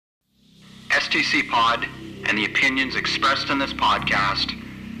STC Pod and the opinions expressed in this podcast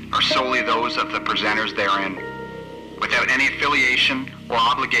are solely those of the presenters therein, without any affiliation or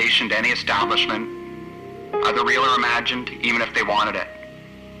obligation to any establishment, either real or imagined, even if they wanted it.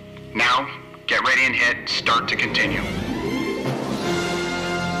 Now, get ready and hit start to continue.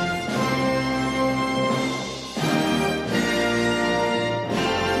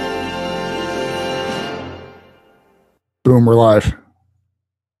 Boom, we're live.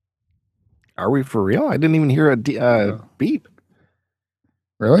 Are we for real? I didn't even hear a beep.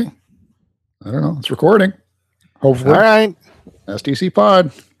 Really? I don't know. It's recording. Hopefully. All right. STC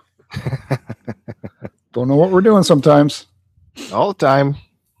Pod. Don't know what we're doing sometimes. All the time.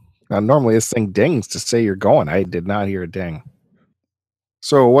 Normally this thing dings to say you're going. I did not hear a ding.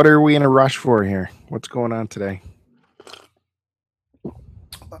 So what are we in a rush for here? What's going on today?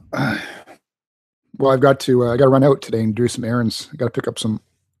 Well, I've got to run out today and do some errands. I got to pick up some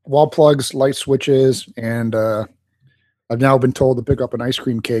wall plugs, light switches, and I've now been told to pick up an ice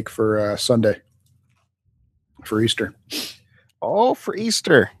cream cake for Sunday for Easter. Oh, for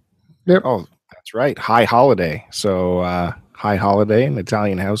Easter. Yep. Oh, that's right. High holiday. So high holiday in the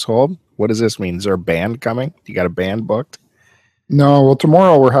Italian household. What does this mean? Is there a band coming? You got a band booked? No. Well,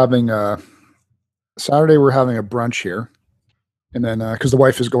 tomorrow we're having Saturday we're having a brunch here, and then because the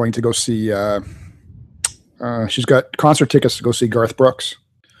wife is going to go see. She's got concert tickets to go see Garth Brooks.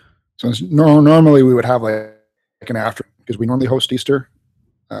 So normally we would have like an after, because we normally host Easter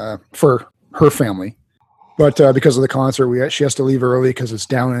for her family, but because of the concert, she has to leave early because it's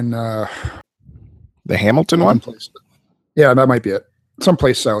down in the Hamilton one. Place. Yeah, that might be it.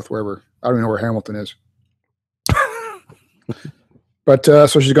 Someplace south, wherever. I don't know where Hamilton is. But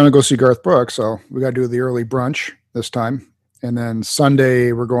so she's going to go see Garth Brooks. So we got to do the early brunch this time. And then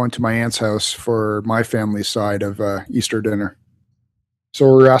Sunday, we're going to my aunt's house for my family's side of Easter dinner. So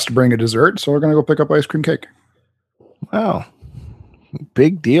we're asked to bring a dessert. So we're going to go pick up ice cream cake. Wow.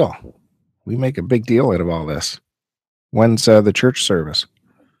 Big deal. We make a big deal out of all this. When's the church service?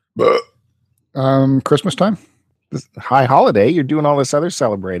 Christmas time. This high holiday. You're doing all this other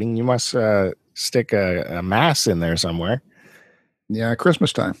celebrating. You must stick a mass in there somewhere. Yeah,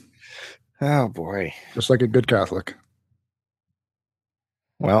 Christmas time. Oh, boy. Just like a good Catholic.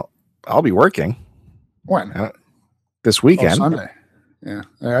 Well, I'll be working. When? This weekend. Sunday. Yeah,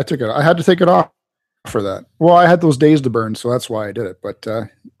 I took it. I had to take it off for that. Well, I had those days to burn, so that's why I did it. But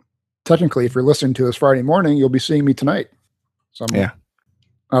technically, if you're listening to this Friday morning, you'll be seeing me tonight. So yeah,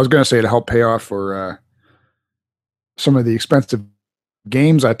 I was going to say to help pay off for some of the expensive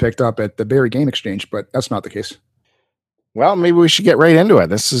games I picked up at the Barrie Game Exchange, but that's not the case. Well, maybe we should get right into it.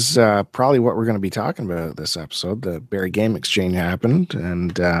 This is probably what we're going to be talking about this episode. The Barrie Game Exchange happened,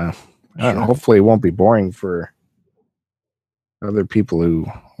 and I don't know. Hopefully, it won't be boring for other people who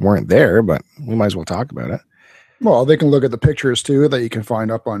weren't there, but we might as well talk about it. Well, they can look at the pictures too that you can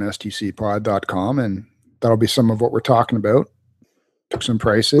find up on stcpod.com, and that'll be some of what we're talking about. Took some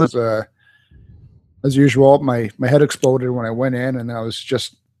prices. As usual, my head exploded when I went in, and I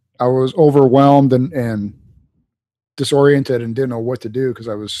was overwhelmed and disoriented and didn't know what to do because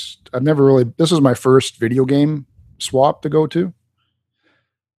this is my first video game swap to go to.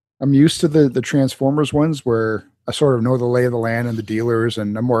 I'm used to the Transformers ones where I sort of know the lay of the land and the dealers,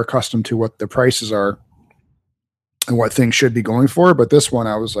 and I'm more accustomed to what the prices are and what things should be going for. But this one,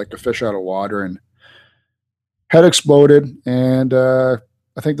 I was like a fish out of water and head exploded. And I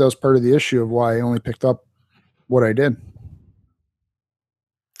think that was part of the issue of why I only picked up what I did.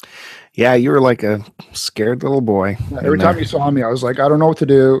 Yeah, you were like a scared little boy. Every time you saw me, I was like, I don't know what to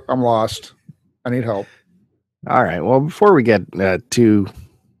do. I'm lost. I need help. All right. Well, before we get too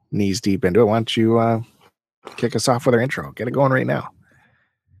knees deep into it, why don't you kick us off with our intro? Get it going right now.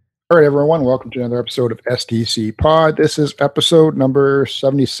 All right, everyone. Welcome to another episode of STC Pod. This is episode number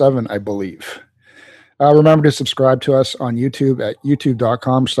 77, I believe. Remember to subscribe to us on YouTube at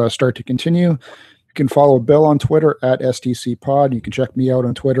youtube.com/start to continue. You can follow Bill on Twitter at STC Pod. You can check me out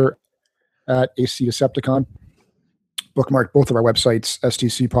on Twitter at AC Decepticon. Bookmark both of our websites,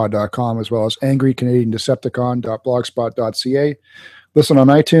 stcpod.com as well as angrycanadiandecepticon.blogspot.ca. Listen on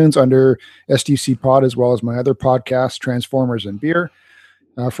iTunes under STC Pod as well as my other podcasts, Transformers and Beer.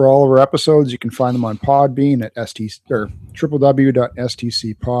 For all of our episodes, you can find them on Podbean at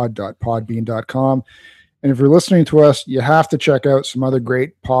www.stcpod.podbean.com. And if you're listening to us, you have to check out some other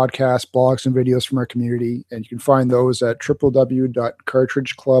great podcasts, blogs, and videos from our community. And you can find those at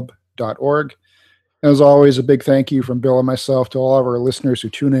www.cartridgeclub.org. And as always, a big thank you from Bill and myself to all of our listeners who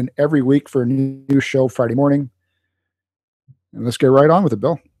tune in every week for a new show Friday morning. And let's get right on with it,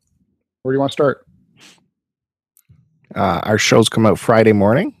 Bill. Where do you want to start? Our shows come out Friday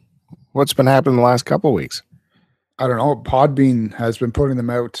morning. What's been happening the last couple of weeks? I don't know. Podbean has been putting them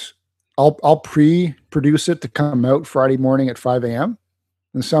out. I'll pre-produce it to come out Friday morning at 5 a.m.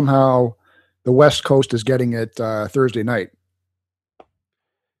 And somehow the West Coast is getting it Thursday night,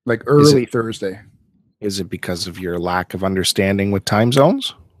 like early Thursday. Is it because of your lack of understanding with time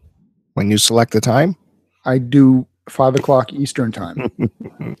zones when you select the time? I do 5 o'clock Eastern time.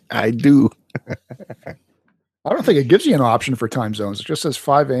 I do. I don't think it gives you an option for time zones. It just says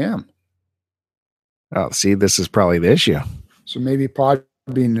 5 a.m. Oh, see, this is probably the issue. So maybe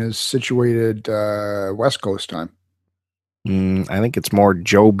Podbean is situated West Coast time. I think it's more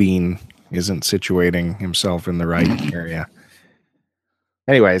Joe Bean isn't situating himself in the right area.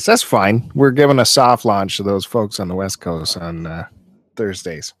 Anyways, that's fine. We're giving a soft launch to those folks on the West Coast on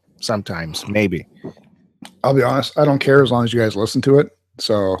Thursdays. Sometimes, maybe. I'll be honest. I don't care as long as you guys listen to it.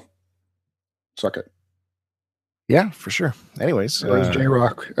 So, suck it. Yeah, for sure. Anyways.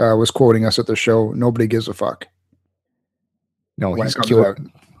 J-Rock was quoting us at the show. Nobody gives a fuck. No,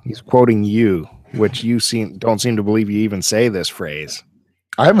 he's quoting you, which you don't seem to believe you even say this phrase.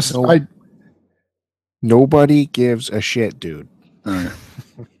 I haven't. Nobody gives a shit, dude.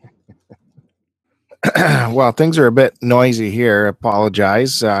 Well, things are a bit noisy here.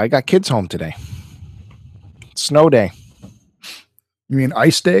 Apologize. I got kids home today. Snow day. You mean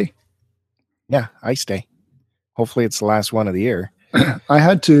ice day? Yeah, ice day. Hopefully it's the last one of the year. I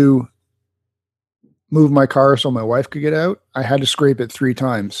had to move my car so my wife could get out. I had to scrape it 3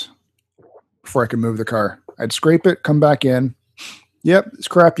 times before I could move the car. I'd scrape it, come back in. Yep, it's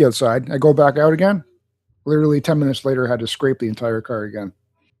crappy outside. I go back out again. Literally 10 minutes later, I had to scrape the entire car again.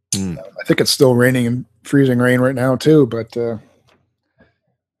 I think it's still raining and freezing rain right now too, but thought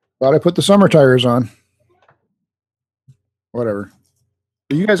I put the summer tires on. Whatever.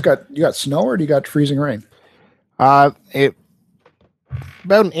 But you guys got snow or do you got freezing rain? It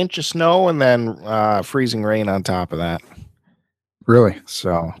about an inch of snow and then freezing rain on top of that. Really?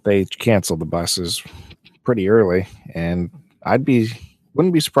 So they canceled the buses pretty early, and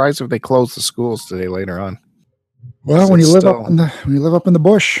wouldn't be surprised if they closed the schools today later on. Well, when you live up in the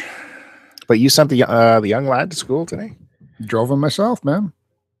bush. But you sent the young lad to school today? Drove him myself, man.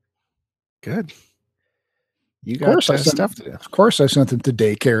 Good. You got stuff to do. Of course, I sent him to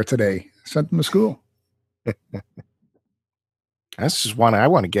daycare today. Sent him to school. That's just one I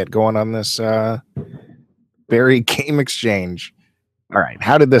want to get going on this Barrie Game Exchange. All right.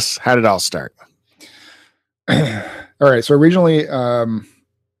 How did it all start? All right. So originally,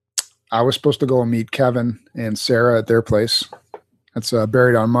 I was supposed to go and meet Kevin and Sarah at their place. That's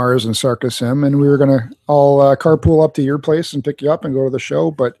Buried on Mars and Sarcasm. And we were going to all carpool up to your place and pick you up and go to the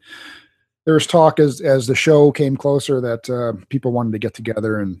show. But there was talk as the show came closer that people wanted to get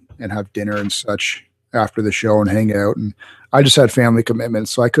together and have dinner and such after the show and hang out. And I just had family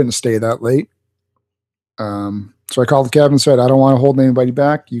commitments, so I couldn't stay that late. So I called Kevin and said, I don't want to hold anybody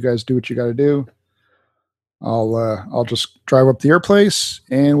back. You guys do what you got to do. I'll just drive up to your place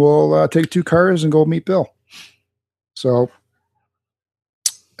and we'll take 2 cars and go meet Bill. So,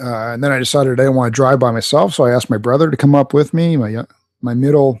 and then I decided I didn't want to drive by myself. So I asked my brother to come up with me, my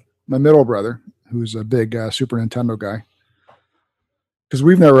middle brother, who's a big Super Nintendo guy, because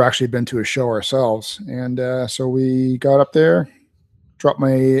we've never actually been to a show ourselves. And so we got up there,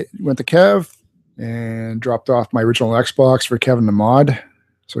 went to Kev and dropped off my original Xbox for Kevin to mod.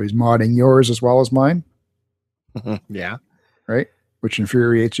 So he's modding yours as well as mine. Yeah. Right? Which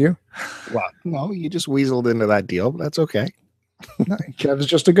infuriates you. Well, no, you just weaseled into that deal, but that's okay. No, Kevin's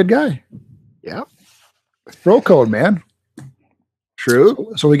just a good guy. Yeah. Bro code, man.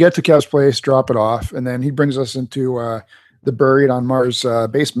 True. So we get to Kev's place, drop it off, and then he brings us into the Buried on Mars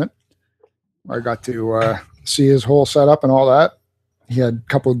basement. I got to see his whole setup and all that. He had a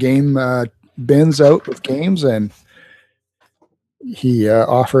couple game bins out with games, and he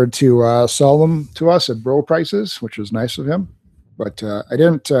offered to sell them to us at bro prices, which was nice of him. But I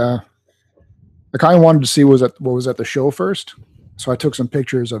didn't. I kind of wanted to see what was at the show first, so I took some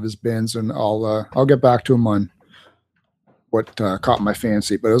pictures of his bins, and I'll get back to him on what caught my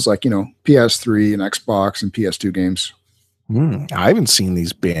fancy. But it was like, PS3 and Xbox and PS2 games. I haven't seen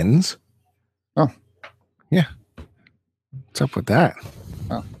these bins. Oh, yeah. What's up with that?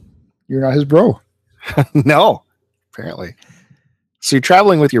 Oh, you're not his bro. No, apparently. So you're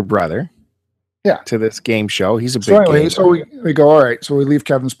traveling with your brother. Yeah. To this game show. He's a big gamer. So we go, all right. So we leave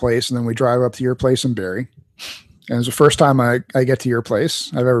Kevin's place and then we drive up to your place in Barrie. And it's the first time I get to your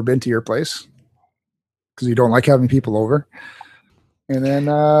place. I've ever been to your place because you don't like having people over. And then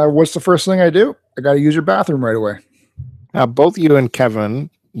what's the first thing I do? I got to use your bathroom right away. Both you and Kevin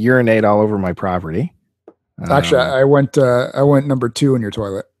urinate all over my property. Actually, I went number 2 in your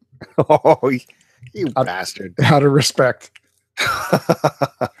toilet. Oh, you Out- bastard. Out of respect.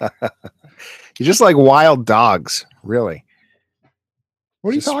 You're just like wild dogs, really.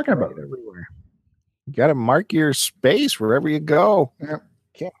 What are you Just talking about? right everywhere. You got to mark your space wherever you go. Yeah.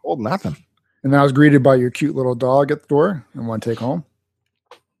 Can't hold nothing. And I was greeted by your cute little dog at the door and want to take home.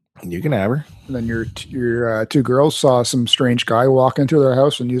 You can have her. And then your two girls saw some strange guy walk into their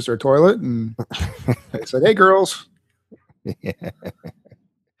house and use their toilet. And they said, "Hey, girls." Yeah.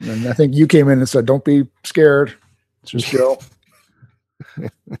 And I think you came in and said, "Don't be scared. It's just Joe."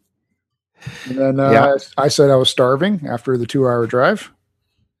 And then I said I was starving after the 2-hour drive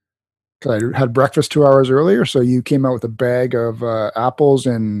because I had breakfast 2 hours earlier. So you came out with a bag of apples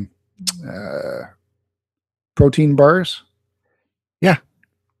and protein bars. Yeah.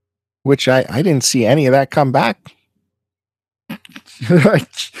 Which I didn't see any of that come back. I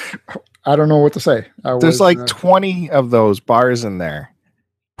don't know what to say. There's like 20 of those bars in there.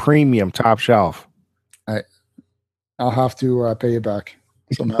 Premium, top shelf. I'll have to pay you back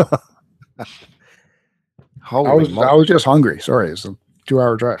somehow. Holy I was just hungry. Sorry, it's a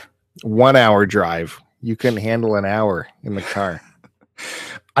 2-hour drive. 1 hour drive. You couldn't handle an hour in the car.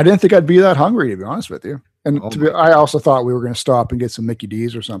 I didn't think I'd be that hungry, to be honest with you. And Oh I also thought we were going to stop and get some Mickey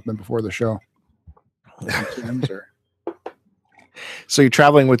D's or something before the show. So you're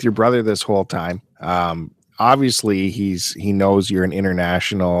traveling with your brother this whole time. Obviously, he knows you're an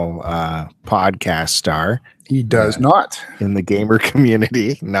international podcast star. He does not. In the gamer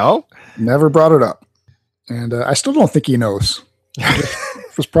community. No? Never brought it up. And I still don't think he knows.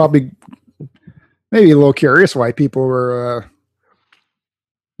 Was probably maybe a little curious why people were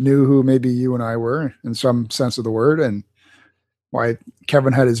knew who maybe you and I were in some sense of the word, and why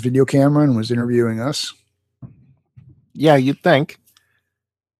Kevin had his video camera and was interviewing us. Yeah, you'd think.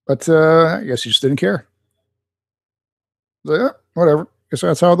 But I guess he just didn't care. Like, whatever. Guess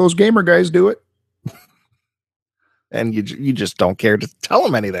that's how those gamer guys do it. And you just don't care to tell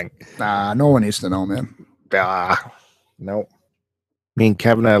him anything. Nah, no one needs to know, man. No. Me and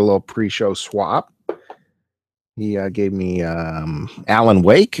Kevin had a little pre-show swap. He gave me Alan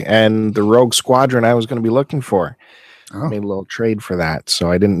Wake and the Rogue Squadron I was going to be looking for. Oh. Made a little trade for that,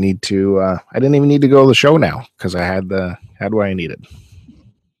 so I didn't need to. I didn't even need to go to the show now because I had what I needed.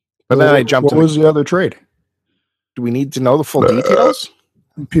 But then I jumped. What was the other trade? Do we need to know the full details?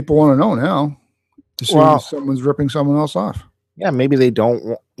 People want to know now. To see if someone's ripping someone else off. Yeah, maybe they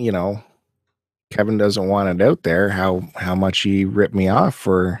don't. Kevin doesn't want it out there how much he ripped me off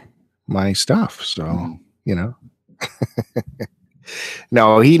for my stuff. So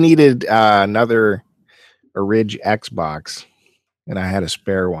no, he needed another Ridge Xbox, and I had a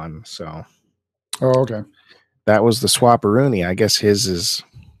spare one. So, okay, that was the swapperoonie. I guess his is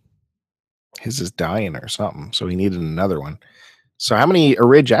dying or something, so he needed another one. So, how many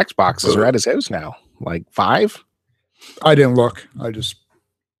Ridge Xboxes are at his house now? Like 5? I didn't look. I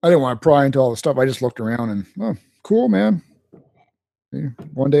didn't want to pry into all the stuff. I just looked around and, oh, cool, man.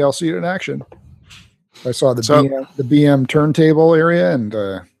 One day I'll see it in action. I saw the BM turntable area and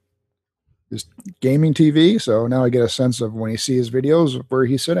his gaming TV. So now I get a sense of when you see his videos where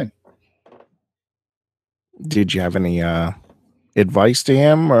he's sitting. Did you have any advice to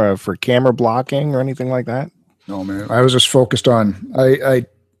him or for camera blocking or anything like that? No, man. I was just focused on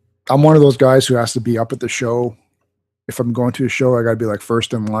I'm one of those guys who has to be up at the show. If I'm going to a show, I got to be like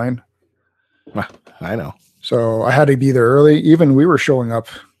first in line. I know. So I had to be there early. Even we were showing up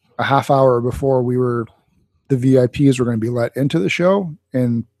a half hour before the VIPs were going to be let into the show.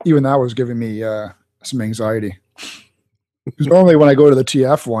 And even that was giving me some anxiety. Because normally when I go to the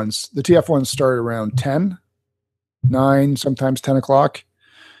TF ones start around 10, 9, sometimes 10 o'clock.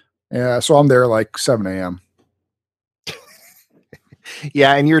 Yeah, so I'm there like 7 a.m.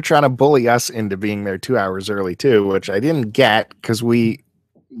 Yeah, and you're trying to bully us into being there 2 hours early too, which I didn't get because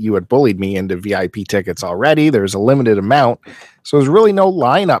you had bullied me into VIP tickets already. There's a limited amount, so there's really no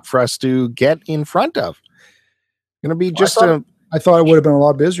lineup for us to get in front of. Gonna be just I thought it would have been a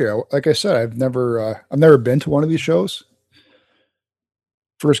lot busier. Like I said, I've never been to one of these shows.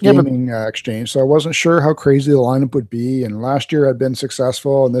 First gaming exchange, so I wasn't sure how crazy the lineup would be. And last year had been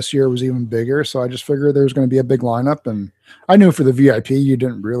successful, and this year was even bigger. So I just figured there was going to be a big lineup. And I knew for the VIP, you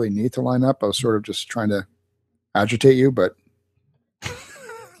didn't really need to line up. I was sort of just trying to agitate you, but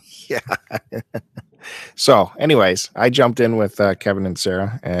yeah. So, anyways, I jumped in with Kevin and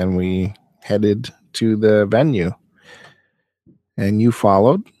Sarah, and we headed to the venue. And you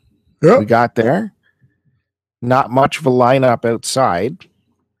followed. Yep. We got there. Not much of a lineup outside.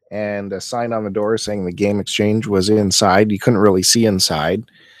 And a sign on the door saying the game exchange was inside. You couldn't really see inside.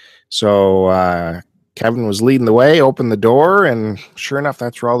 So Kevin was leading the way, opened the door, and sure enough,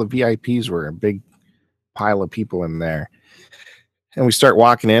 that's where all the VIPs were, a big pile of people in there. And we start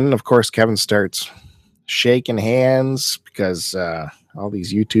walking in, and of course, Kevin starts shaking hands because all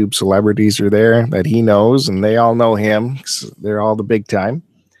these YouTube celebrities are there that he knows, and they all know him. They're all the big time.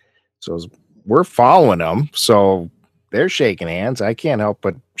 So we're following them. So they're shaking hands. I can't help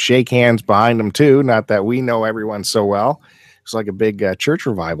but shake hands behind them too. Not that we know everyone so well. It's like a big church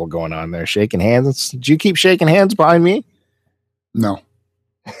revival going on there, shaking hands. Did you keep shaking hands behind me? No.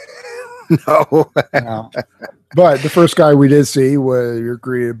 No. No. But the first guy we did see was you're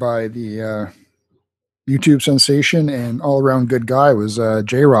greeted by the YouTube sensation and all around good guy was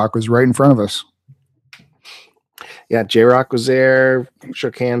J-Rock was right in front of us. Yeah, J-Rock was there,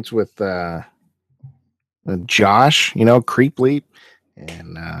 shook hands with Josh, Creep Leap,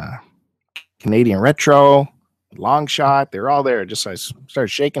 and Canadian Retro, Long Shot. They were all there. Just I started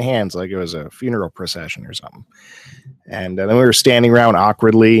shaking hands like it was a funeral procession or something. And then we were standing around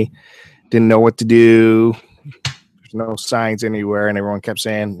awkwardly, didn't know what to do. There's no signs anywhere, and everyone kept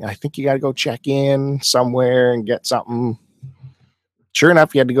saying, I think you got to go check in somewhere and get something. Sure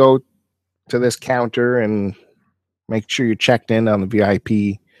enough, you had to go to this counter and make sure you checked in on the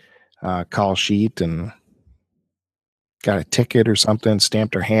VIP call sheet and got a ticket or something,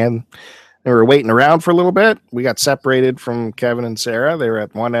 stamped our hand. And we were waiting around for a little bit. We got separated from Kevin and Sarah. They were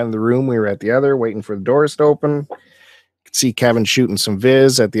at one end of the room. We were at the other, waiting for the doors to open. You could see Kevin shooting some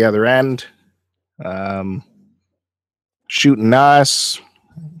viz at the other end. Shooting us.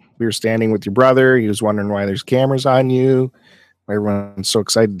 We were standing with your brother. He was wondering why there's cameras on you. Why everyone's so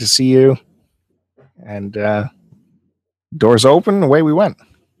excited to see you. And doors open, away we went.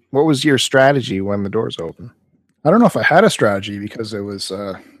 What was your strategy when the doors open? I don't know if I had a strategy because it was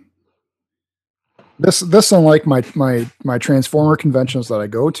this unlike my Transformer conventions that I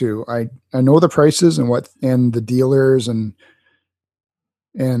go to. I know the prices and the dealers and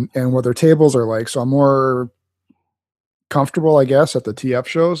what their tables are like, so I'm more comfortable, I guess, at the TF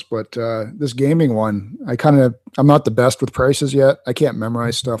shows. But this gaming one, I'm not the best with prices yet. I can't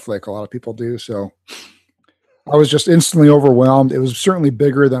memorize stuff like a lot of people do, so I was just instantly overwhelmed. It was certainly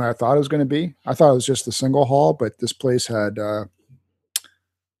bigger than I thought it was going to be. I thought it was just a single hall, but this place had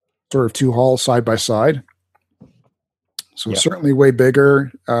sort of two halls side by side. So certainly way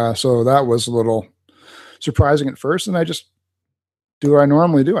bigger. So that was a little surprising at first. And I just do what I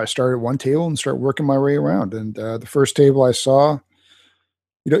normally do. I start at one table and start working my way around. And the first table I saw,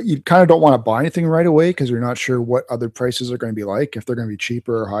 you kind of don't want to buy anything right away because you're not sure what other prices are going to be like, if they're going to be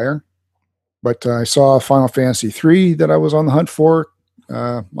cheaper or higher. But I saw Final Fantasy III that I was on the hunt for,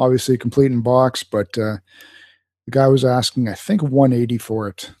 obviously complete in box, but the guy was asking, I think, $180 for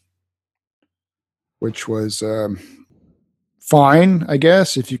it, which was fine, I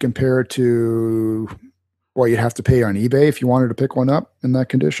guess, if you compare it to what you'd have to pay on eBay if you wanted to pick one up in that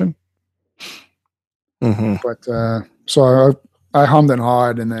condition. Mm-hmm. But so I hummed and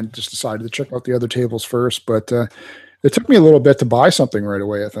hawed and then just decided to check out the other tables first. But it took me a little bit to buy something right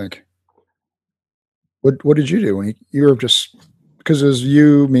away, I think. What did you do when you were just, because it was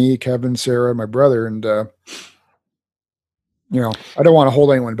you, me, Kevin, Sarah, my brother, and I don't want to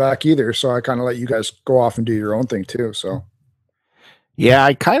hold anyone back either, so I kind of let you guys go off and do your own thing too. So yeah,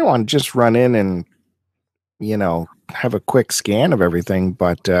 I kind of want to just run in and have a quick scan of everything,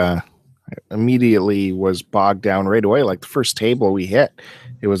 but I immediately was bogged down right away. Like the first table we hit,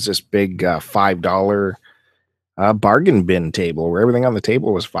 it was this big $5 bargain bin table where everything on the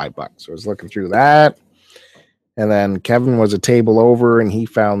table was $5. So I was looking through that. And then Kevin was a table over and he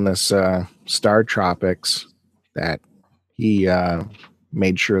found this Star Tropics that he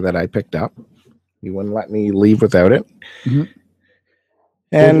made sure that I picked up. He wouldn't let me leave without it. Mm-hmm.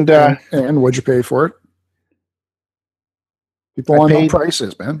 And what'd you pay for it? People want no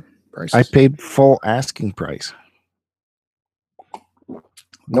prices, man. Prices. I paid full asking price.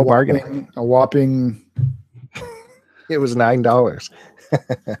 No bargaining. A whopping. It was $9.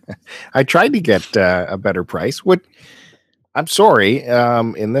 I tried to get a better price. I'm sorry.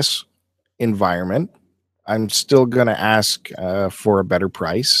 In this environment, I'm still going to ask for a better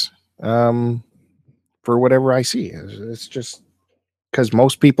price for whatever I see. It's just because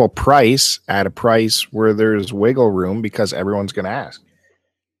most people price at a price where there's wiggle room because everyone's going to ask.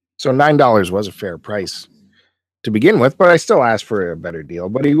 So $9 was a fair price to begin with, but I still asked for a better deal.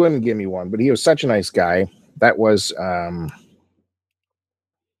 But he wouldn't give me one. But he was such a nice guy. That was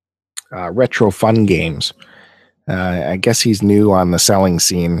Retro Fun Games. I guess he's new on the selling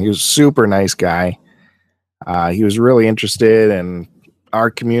scene. He was a super nice guy. He was really interested in our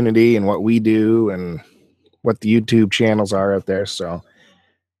community and what we do and what the YouTube channels are out there. So,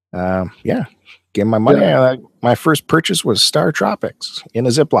 yeah, Give my money. My first purchase was Star Tropics in a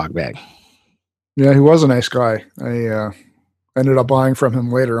Ziploc bag. Yeah, he was a nice guy. I ended up buying from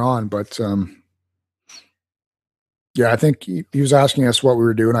him later on, but yeah, I think he was asking us what we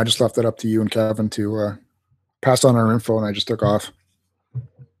were doing. I just left it up to you and Kevin to pass on our info, and I just took off.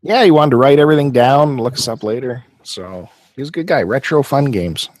 Yeah, he wanted to write everything down, look us up later. So he's a good guy.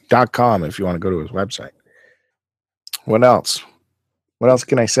 RetroFunGames.com if you want to go to his website. What else? What else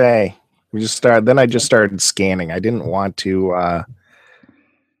can I say? I just started scanning. I didn't want to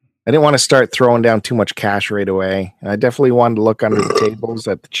start throwing down too much cash right away. And I definitely wanted to look under the tables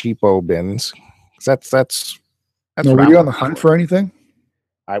at the cheapo bins. That's no, were you on the hunt for anything?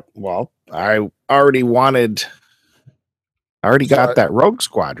 I already got that Rogue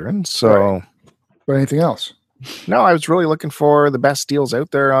Squadron. So, right. But anything else? No, I was really looking for the best deals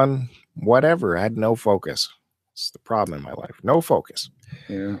out there on whatever. I had no focus. It's the problem in my life. No focus.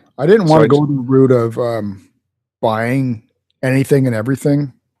 Yeah. I didn't want to go the route of buying anything and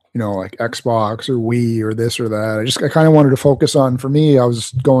everything, like Xbox or Wii or this or that. I kind of wanted to focus on, for me, I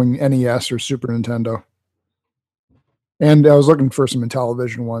was going NES or Super Nintendo. And I was looking for some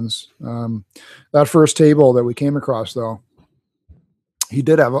Intellivision ones. That first table that we came across, though, he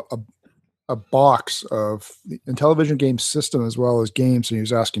did have a box of the Intellivision game system as well as games, and he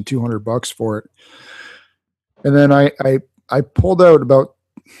was asking $200 for it. And then I pulled out about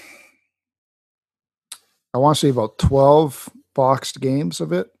 12 boxed games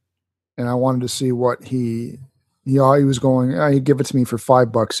of it, and I wanted to see what he was going. He'd give it to me for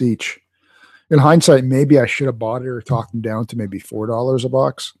 $5 each. In hindsight, maybe I should have bought it or talked him down to maybe $4 a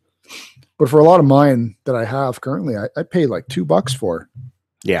box. But for a lot of mine that I have currently, I pay like $2 for.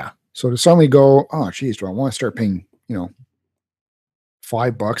 Yeah. So to suddenly go, oh, geez, do I want to start paying,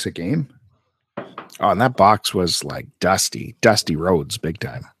 $5 a game? Oh, and that box was like dusty roads, big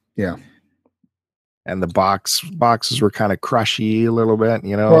time. Yeah. And the boxes were kind of crushy a little bit,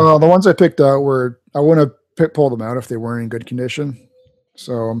 Well, the ones I picked out I wouldn't have pulled them out if they weren't in good condition.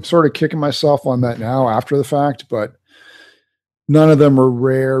 So I'm sort of kicking myself on that now after the fact, but none of them are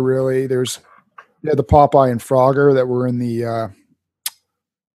rare, really. There's the Popeye and Frogger that were in the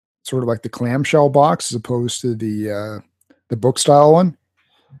sort of like the clamshell box as opposed to the book style one.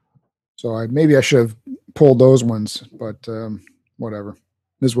 So maybe I should have pulled those ones, but whatever.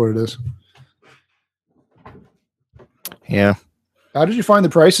 It is what it is. Yeah. How did you find the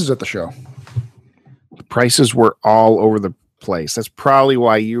prices at the show? The prices were all over the place. That's probably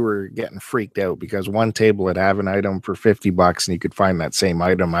why you were getting freaked out, because one table would have an item for $50 and you could find that same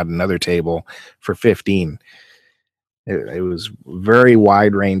item at another table for $15. It was very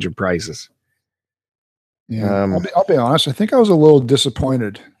wide range of prices. Yeah, I'll be honest. I think I was a little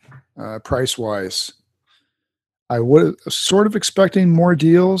disappointed price wise. I was sort of expecting more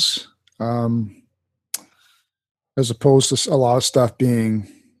deals, as opposed to a lot of stuff being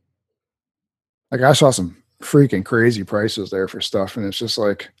like, I saw some freaking crazy prices there for stuff, and it's just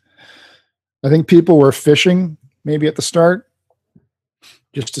like, I think people were fishing maybe at the start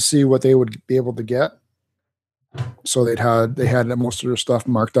just to see what they would be able to get, so they had most of their stuff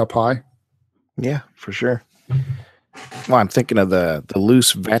marked up high. Yeah, for sure. Well, I'm thinking of the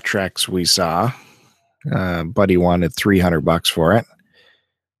loose Vectrex we saw. Buddy wanted $300 for it,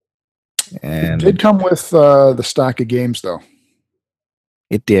 and it did come with the stack of games, though.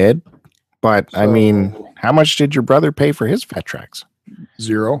 It did. But I mean, how much did your brother pay for his Vectrex?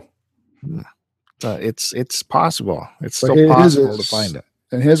 $0. It's possible. It's still possible to find it.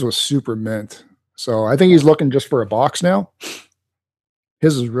 And his was super mint. So I think he's looking just for a box now.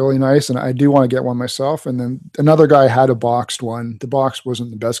 His is really nice, and I do want to get one myself. And then another guy had a boxed one. The box wasn't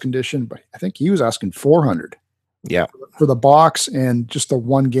in the best condition, but I think he was asking $400. Yeah, for the box and just the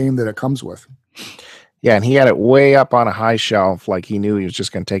one game that it comes with. Yeah, and he had it way up on a high shelf, like he knew he was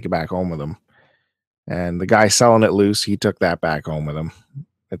just going to take it back home with him. And the guy selling it loose, he took that back home with him.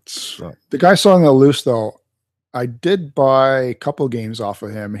 It's the guy selling it loose, though. I did buy a couple games off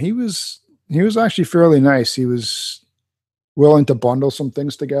of him. He was actually fairly nice. He was willing to bundle some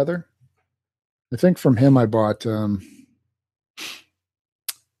things together. I think from him I bought I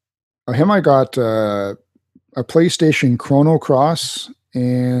got a PlayStation Chrono Cross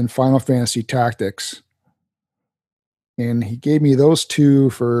and Final Fantasy Tactics. And he gave me those two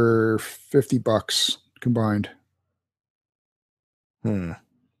for $50 combined. And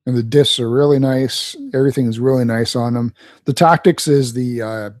the discs are really nice. Everything is really nice on them. The Tactics is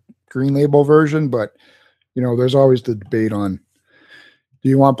the green label version, but there's always the debate on, do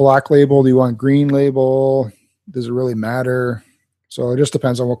you want black label? Do you want green label? Does it really matter? So it just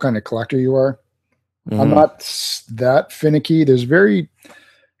depends on what kind of collector you are. I'm not that finicky. There's very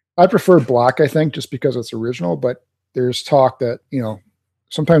I prefer black, I think, just because it's original, but there's talk that,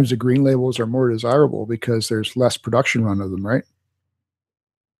 sometimes the green labels are more desirable because there's less production run of them, right?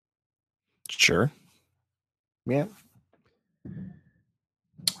 Sure. Yeah.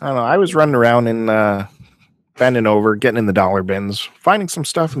 I don't know. I was running around and bending over, getting in the dollar bins, finding some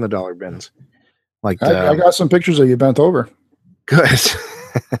stuff in the dollar bins. Like I got some pictures of you bent over. Good.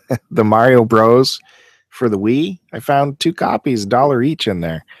 The Mario Bros for the Wii. I found 2 copies, $1 each in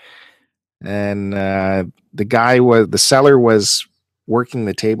there. And the seller was working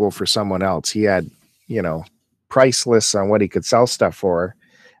the table for someone else. He had, price lists on what he could sell stuff for.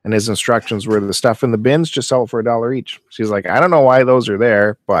 And his instructions were the stuff in the bins, just sell it for $1 each. She's like, I don't know why those are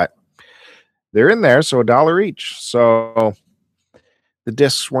there, but they're in there. So $1 each. So the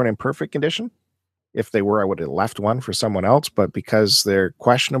discs weren't in perfect condition. If they were, I would have left one for someone else. But because they're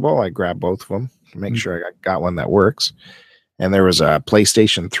questionable, I grabbed both of them to make sure I got one that works. And there was a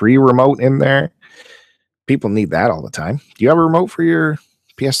PlayStation 3 remote in there. People need that all the time. Do you have a remote for your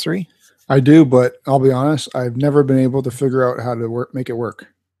PS3? I do, but I'll be honest, I've never been able to figure out how to make it work.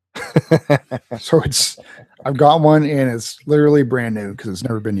 So I've got one and it's literally brand new because it's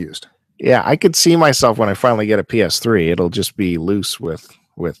never been used. Yeah, I could see myself when I finally get a PS3, it'll just be loose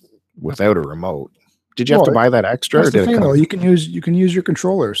without a remote. Did you have to buy that extra? That's the thing, though. You can use your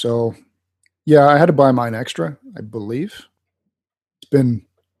controller. So yeah, I had to buy mine extra, I believe.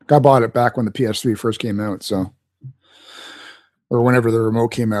 I bought it back when the PS3 first came out, so, or whenever the remote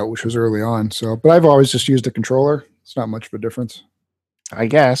came out, which was early on. So, but I've always just used a controller. It's not much of a difference, I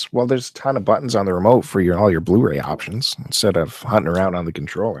guess. Well, there's a ton of buttons on the remote for all your Blu-ray options instead of hunting around on the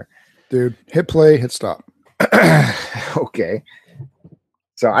controller. Dude, hit play, hit stop. Okay.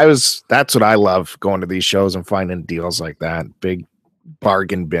 So that's what I love, going to these shows and finding deals like that. Big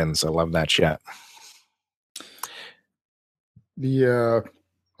bargain bins. I love that shit.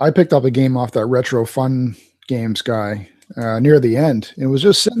 I picked up a game off that Retro Fun Games guy near the end. It was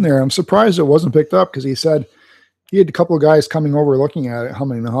just sitting there. I'm surprised it wasn't picked up because he said he had a couple of guys coming over looking at it,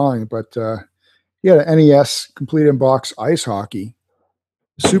 humming and hawing, but he had an NES complete in box ice hockey,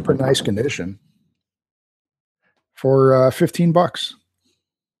 super nice condition for $15.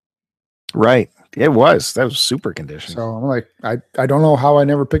 Right. That was super condition. So I'm like, I don't know how I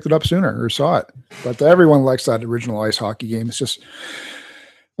never picked it up sooner or saw it, but everyone likes that original ice hockey game. It's just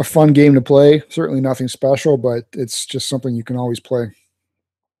a fun game to play. Certainly nothing special, but it's just something you can always play.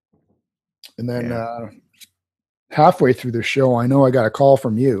 And then halfway through the show, I know I got a call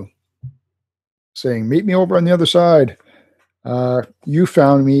from you saying, meet me over on the other side. You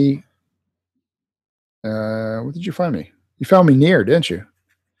found me. What did you find me? You found me near, didn't you?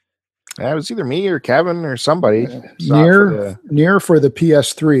 It was either me or Kevin or somebody. Near for the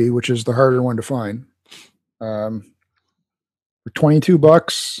PS3, which is the harder one to find. For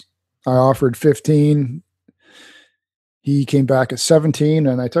 $22, I offered 15. He came back at 17,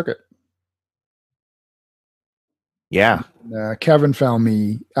 and I took it. Yeah. Kevin found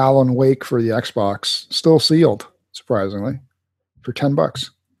me Alan Wake for the Xbox, still sealed, surprisingly, for $10.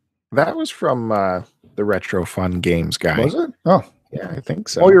 That was from the Retro Fun Games guy. Was it? Oh. Yeah, I think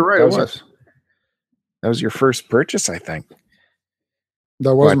so. Oh, you're right. That was your first purchase, I think.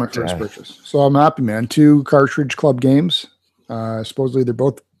 That was my first purchase. So I'm happy, man. 2 Cartridge Club games. Supposedly they're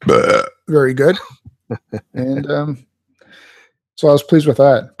both very good. And so I was pleased with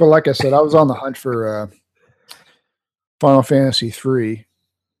that. But like I said, I was on the hunt for Final Fantasy 3.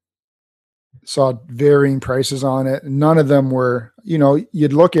 Saw varying prices on it. None of them were,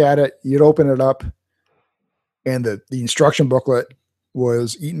 you'd look at it, you'd open it up, and the instruction booklet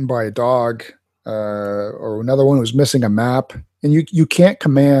was eaten by a dog, or another one was missing a map, and you can't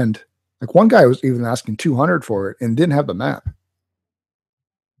command. Like one guy was even asking $200 for it and didn't have the map.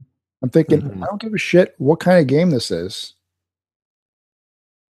 I'm thinking, I don't give a shit what kind of game this is.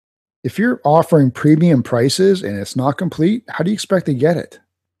 If you're offering premium prices and it's not complete, how do you expect to get it?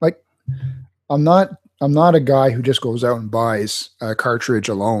 Like, I'm not a guy who just goes out and buys a cartridge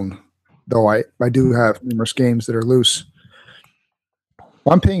alone, though I do have numerous games that are loose.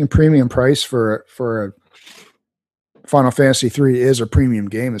 I'm paying a premium price for Final Fantasy 3 is a premium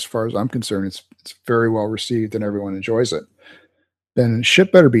game as far as I'm concerned. It's very well received and everyone enjoys it. Then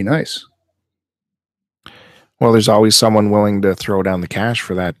shit better be nice. Well, there's always someone willing to throw down the cash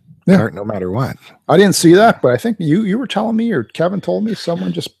for that cart no matter what. I didn't see that, but I think you were telling me, or Kevin told me,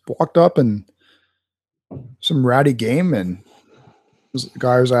 someone just walked up and some ratty game, and the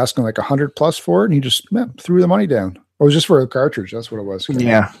guy was asking like $100+ for it, and he just threw the money down. It was just for a cartridge. That's what it was.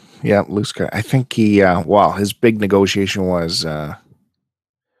 Yeah, loose card. I think he, his big negotiation was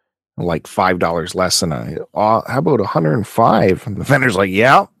like $5 less than how about $105? And the vendor's like,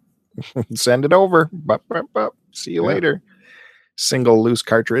 yeah, Send it over. Bup, bup, bup. See you later. Single loose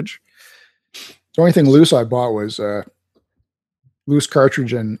cartridge. The only thing loose I bought was loose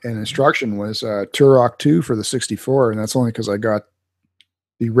cartridge and instruction was Turok 2 for the 64, and that's only because I got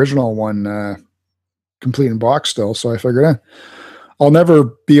the original one complete in box still. So I figured I'll never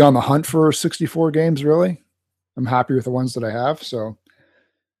be on the hunt for 64 games, really. I'm happy with the ones that I have. So,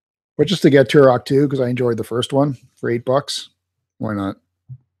 but just to get Turok 2 because I enjoyed the first one for $8, why not?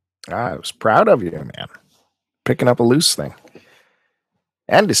 I was proud of you, man. Picking up a loose thing.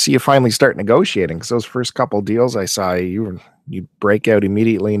 And to see you finally start negotiating, because those first couple deals I saw, you'd break out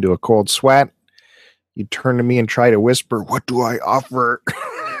immediately into a cold sweat. You'd turn to me and try to whisper, "What do I offer?"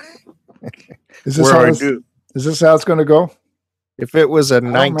 Is this how it's going to go? If it was a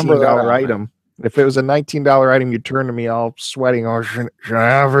 $19 item, you'd turn to me all sweating. Oh, should I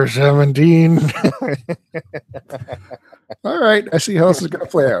have for 17? All right, I see how this is going to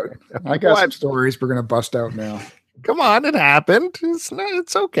play out. I got some stories we're going to bust out now. Come on, it happened.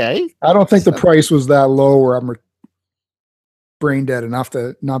 It's okay. I don't think the price was that low where I'm brain dead enough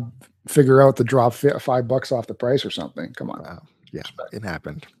to not figure out the drop $5 off the price or something. Come on. Wow. Yeah, it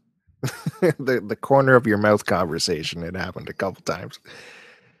happened. the corner of your mouth conversation, it happened a couple times.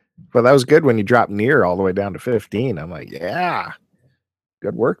 But that was good when you dropped near all the way down to 15. I'm like, yeah,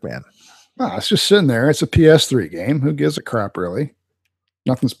 good work, man. Oh, it's just sitting there. It's a PS3 game. Who gives a crap, really?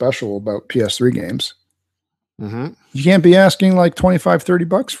 Nothing special about PS3 games. Mm-hmm. You can't be asking like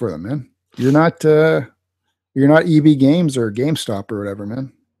 $25-$30 for them, man. You're not EB Games or GameStop or whatever,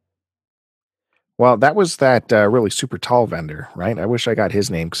 man. Well, that was that really super tall vendor, right? I wish I got his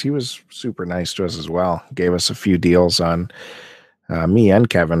name because he was super nice to us as well. Gave us a few deals on me and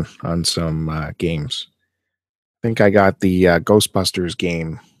Kevin on some games. I think I got the Ghostbusters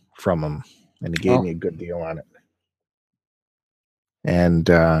game from him, and he gave me a good deal on it. And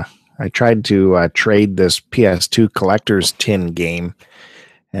I tried to trade this PS2 collector's tin game,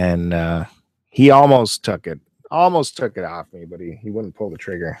 and he almost took it off me, but he wouldn't pull the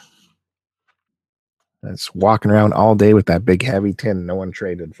trigger. That's walking around all day with that big heavy tin. No one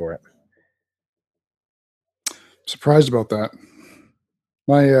traded for it. Surprised about that.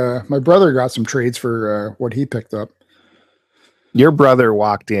 My brother got some trades for what he picked up. Your brother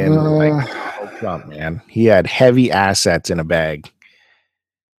walked in like Trump, man. He had heavy assets in a bag.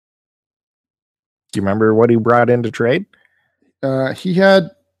 Do you remember what he brought in to trade? He had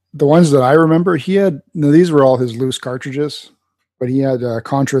the ones that I remember. These were all his loose cartridges, but he had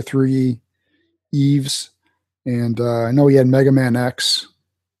Contra 3, Eves, and I know he had Mega Man X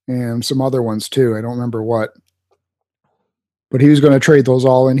and some other ones too. I don't remember what. But he was going to trade those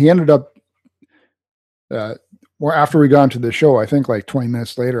all in. He ended up, after we got into the show, I think like 20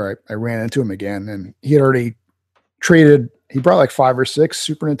 minutes later, I ran into him again, and he had already traded. He brought like 5 or 6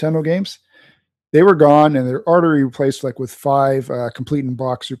 Super Nintendo games. They were gone, and they're already replaced like with 5 complete in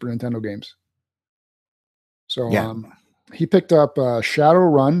box Super Nintendo games. So he picked up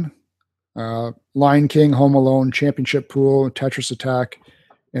Shadowrun, Lion King, Home Alone, Championship Pool, Tetris Attack,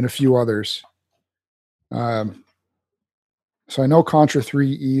 and a few others. So I know Contra 3,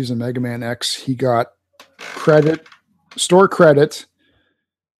 Eves, and Mega Man X, he got store credit.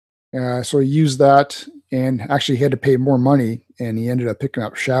 So he used that, and actually he had to pay more money, and he ended up picking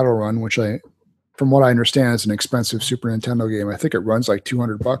up Shadowrun, which from what I understand, is an expensive Super Nintendo game. I think it runs like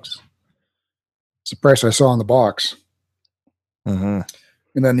 $200. It's the price I saw on the box. Mm-hmm.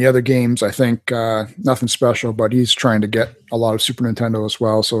 And then the other games, I think nothing special, but he's trying to get a lot of Super Nintendo as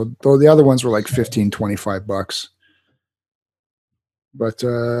well. So though the other ones were like $15-$25. But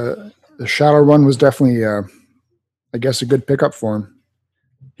the Shadowrun was definitely, I guess, a good pickup for him.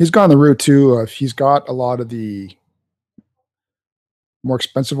 He's gone the route too. He's got a lot of the more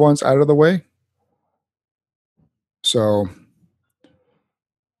expensive ones out of the way. So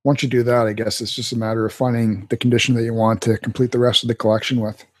once you do that, I guess it's just a matter of finding the condition that you want to complete the rest of the collection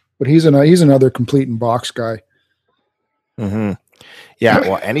with. But he's another complete in box guy. Mm-hmm. Yeah,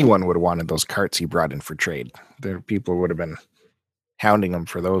 well, anyone would have wanted those carts he brought in for trade. There, people would have been hounding him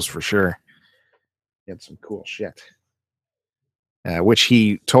for those for sure. He had some cool shit, which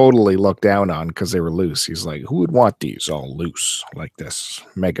he totally looked down on because they were loose. He's like, "Who would want these all loose like this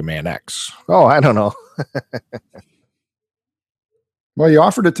Mega Man X?" Oh, I don't know. Well, you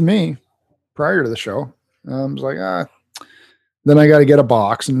offered it to me prior to the show. I was like, then I got to get a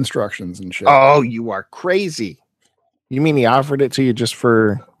box and instructions and shit. Oh, you are crazy. You mean he offered it to you just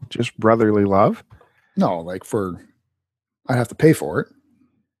for brotherly love? No, like I'd have to pay for it.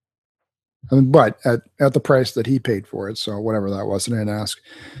 But at the price that he paid for it. So whatever that was, I didn't ask.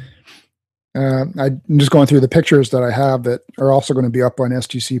 I'm just going through the pictures that I have that are also going to be up on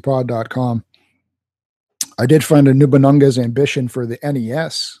stcpod.com. I did find a Nubununga's Ambition for the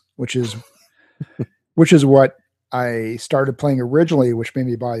NES, which is what I started playing originally, which made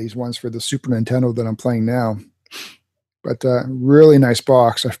me buy these ones for the Super Nintendo that I'm playing now. But really nice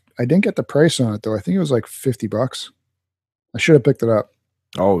box. I didn't get the price on it though. I think it was like $50. I should have picked it up.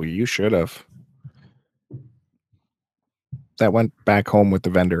 Oh, you should have. That went back home with the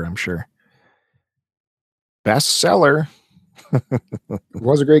vendor, I'm sure. Bestseller. It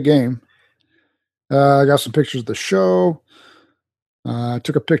was a great game. I got some pictures of the show. I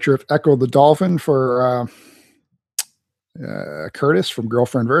took a picture of Echo the Dolphin for Curtis from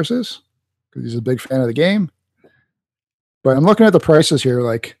Girlfriend Versus because he's a big fan of the game. But I'm looking at the prices here,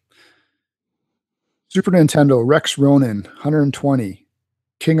 like Super Nintendo, Rex Ronin, $120.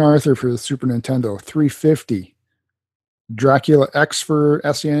 King Arthur for the Super Nintendo, $350. Dracula X for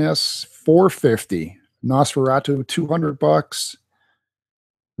SNES, $450. Nosferatu, $200.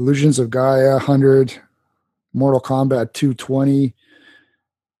 Illusions of Gaia, $100. Mortal Kombat, $220.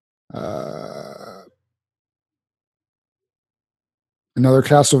 Another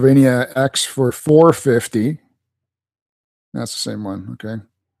Castlevania X for $450. That's the same one. Okay.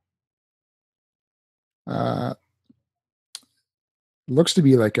 Looks to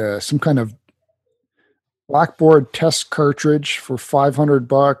be like some kind of Blackboard test cartridge for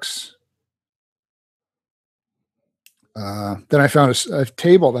 $500. Then I found a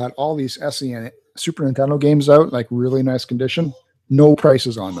table that had all these SNES Super Nintendo games out, like really nice condition. No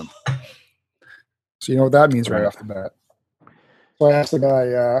prices on them. So you know what that means right off the bat. So I asked the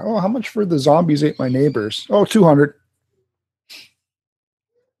guy, how much for the Zombies Ate My Neighbors? Oh, $200.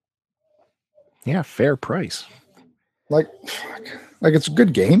 Yeah, fair price. Like it's a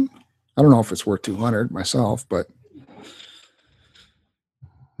good game. I don't know if it's worth $200 myself, but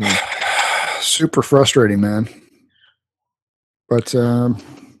super frustrating, man. But and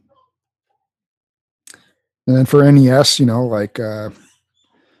then for NES, like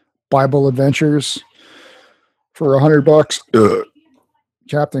Bible Adventures for $100,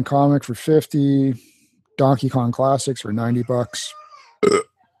 Captain Comic for $50, Donkey Kong Classics for $90,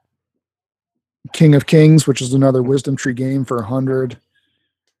 King of Kings, which is another Wisdom Tree game, for $100.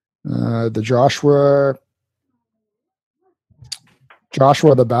 The Joshua,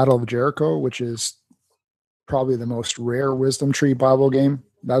 the Battle of Jericho, which is probably the most rare Wisdom Tree Bible game,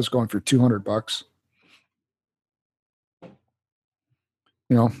 that was going for $200.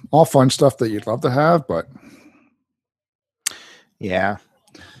 All fun stuff that you'd love to have, but yeah.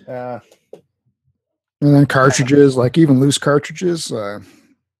 And then cartridges, like even loose cartridges,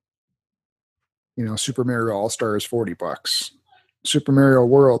 Super Mario All-Stars, $40. Super Mario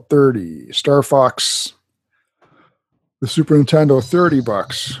World, $30. Star Fox, the Super Nintendo,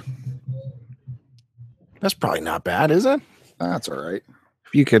 $30. That's probably not bad, is it? That's all right.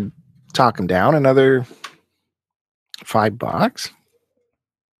 If you could talk them down another $5.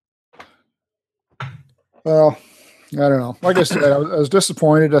 Well, I don't know. Like I said, I was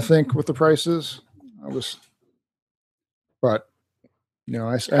disappointed, I think, with the prices. But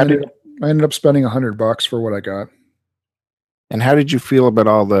I ended up spending $100 for what I got. And how did you feel about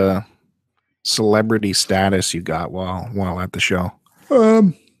all the celebrity status you got while at the show?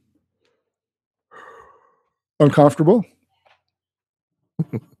 Uncomfortable.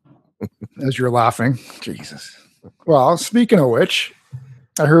 As you're laughing. Jesus. Well, speaking of which,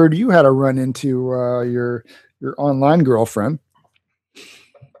 I heard you had a run into your online girlfriend.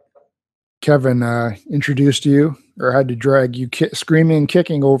 Kevin introduced you, or had to drag you screaming and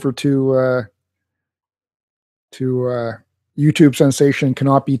kicking over to YouTube sensation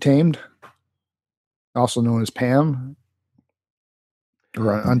Cannot Be Tamed, also known as Pam,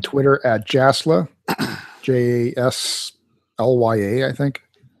 or on Twitter at Jaslya, JASLYA, I think,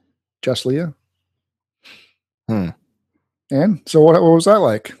 Jaslya. And so, what was that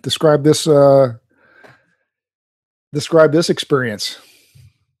like? Describe this experience.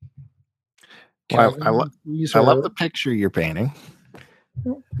 Well, I love the picture you're painting.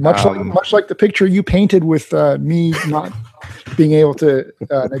 Much like the picture you painted with me not being able to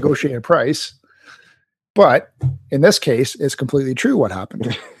negotiate a price. But in this case, it's completely true what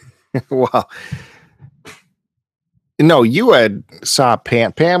happened. Well, no, you saw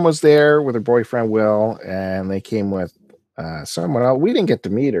Pam. Pam was there with her boyfriend, Will, and they came with someone else. We didn't get to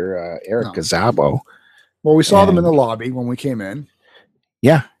meet her, Erica Zabo. Well, we saw them in the lobby when we came in.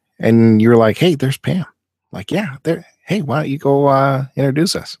 Yeah. And you're like, hey, there's Pam. Like, yeah, there. Hey, why don't you go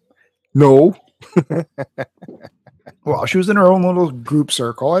introduce us? No. Well, she was in her own little group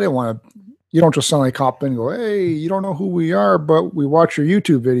circle. I didn't want to. You don't just suddenly cop in and go, hey, you don't know who we are, but we watch your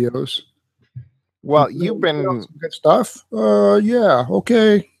YouTube videos. Well, Some good stuff. Yeah,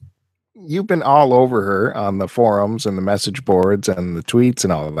 okay. You've been all over her on the forums and the message boards and the tweets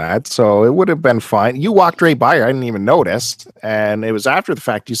and all of that. So it would have been fine. You walked right by her. I didn't even notice. And it was after the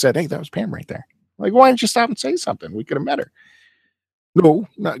fact you said, "Hey, that was Pam right there." Like, why didn't you stop and say something? We could have met her. No,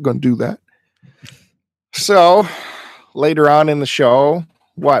 not going to do that. So later on in the show,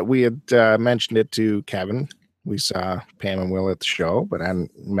 we had mentioned it to Kevin. We saw Pam and Will at the show, but I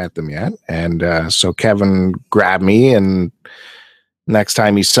hadn't met them yet. And so Kevin grabbed me, and next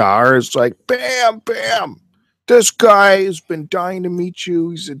time he saw her, it's like, Pam, this guy has been dying to meet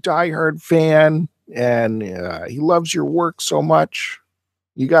you. He's a diehard fan, and he loves your work so much.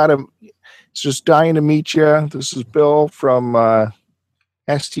 He's just dying to meet you. This is Bill from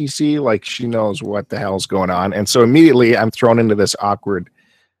STC. Like, she knows what the hell's going on. And so immediately I'm thrown into this awkward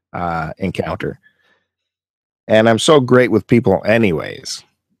encounter. And I'm so great with people anyways.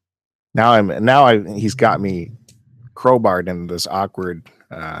 He's got me crowbarred into this awkward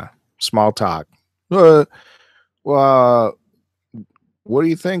small talk. What do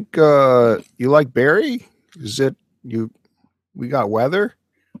you think? You like Barry? Is it you? We got weather?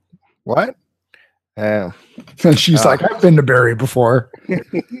 What? And she's like, I've been to Barry before.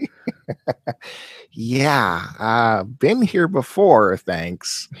 Yeah, been here before,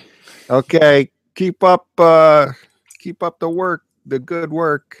 thanks. Okay, keep up the work, the good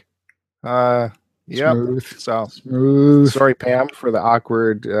work. Yep. Smooth. So smooth. Sorry, Pam, for the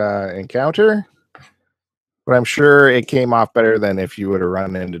awkward encounter, but I'm sure it came off better than if you would have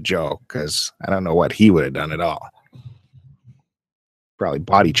run into Joe, because I don't know what he would have done at all. Probably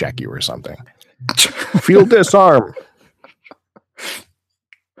body check you or something. Feel this arm.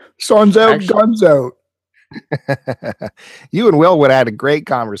 Sun's out, guns out. You and Will would have had a great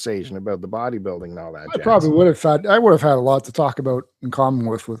conversation about the bodybuilding and all that. I probably would have had. I would have had a lot to talk about in common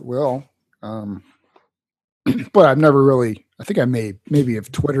with Will. But I've never really. I think I maybe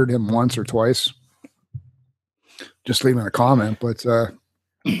have Twittered him once or twice, just leaving a comment. But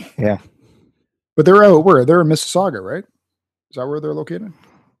yeah. But they're out. They're in Mississauga, right? Is that where they're located?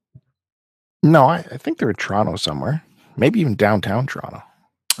 No, I think they're in Toronto somewhere. Maybe even downtown Toronto.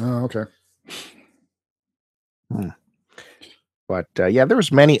 Oh, okay. But yeah, there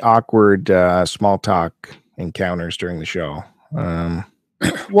was many awkward small talk encounters during the show.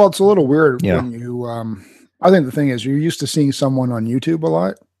 Well, it's a little weird when you. I think the thing is, you're used to seeing someone on YouTube a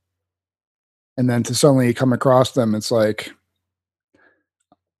lot, and then to suddenly come across them, it's like,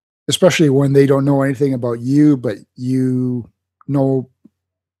 especially when they don't know anything about you, but you know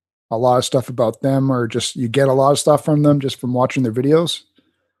a lot of stuff about them, or just you get a lot of stuff from them just from watching their videos.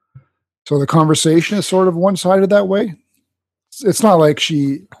 So the conversation is sort of one-sided that way. It's not like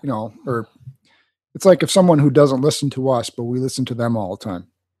she, or it's like if someone who doesn't listen to us, but we listen to them all the time.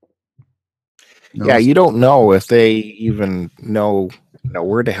 Yeah, you don't know if they even know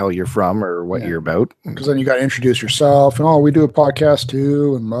where the hell you're from or what you're about. Because then you got to introduce yourself, and we do a podcast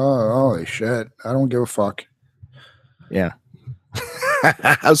too, and holy shit, I don't give a fuck. Yeah.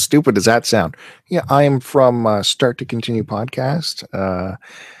 How stupid does that sound? Yeah, I am from Start to Continue podcast.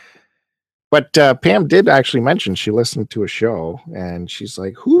 But Pam did actually mention she listened to a show, and she's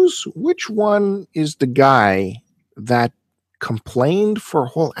like, which one is the guy that complained for a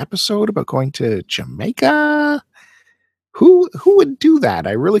whole episode about going to Jamaica? Who would do that?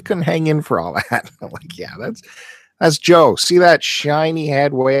 I really couldn't hang in for all that. I'm like, yeah, that's Joe. See that shiny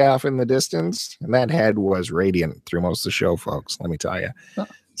head way off in the distance? And that head was radiant through most of the show, folks. Let me tell you.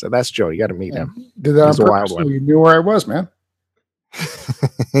 So that's Joe. You got to meet him. Did that on purpose, so you knew where I was, man.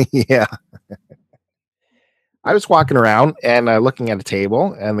 Yeah. I was walking around and looking at a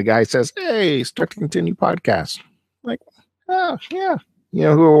table, and the guy says, "Hey, Start to Continue podcast." I'm like, oh, yeah. You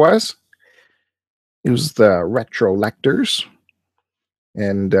know who it was? It was the Retro Lectors.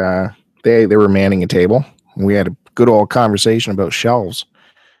 And they were manning a table. And we had a good old conversation about shelves.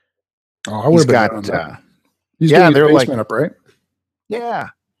 Oh, I would have got they're like up, right? Yeah.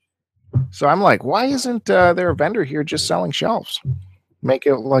 So I'm like, why isn't there a vendor here just selling shelves? Make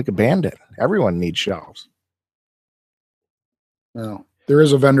it like a Bandit. Everyone needs shelves. No, there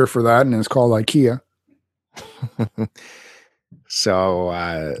is a vendor for that, and it's called IKEA.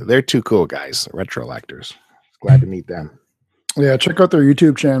 So they're two cool guys, Retro Lectors. Glad to meet them. Yeah, check out their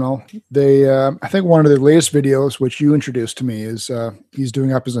YouTube channel. They, I think one of their latest videos, which you introduced to me, is he's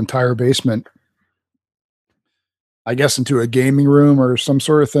doing up his entire basement, I guess, into a gaming room or some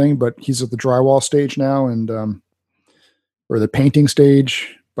sort of thing. But he's at the drywall stage now, and or the painting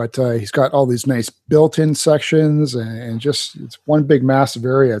stage. But he's got all these nice built-in sections, and just it's one big massive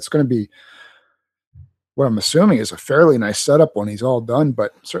area. It's going to be what I'm assuming is a fairly nice setup when he's all done,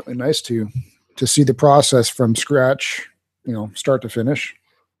 but certainly nice to to see the process from scratch, start to finish.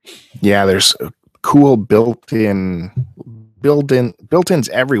 Yeah, there's cool built-ins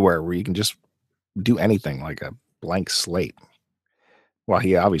everywhere where you can just do anything like a blank slate. Well,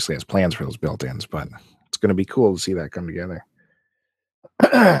 he obviously has plans for those built-ins, but it's going to be cool to see that come together.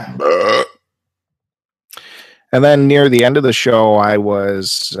 And then near the end of the show, I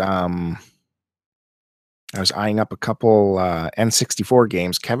was eyeing up a couple N64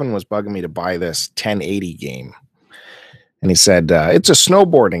 games. Kevin was bugging me to buy this 1080 game. And he said, it's a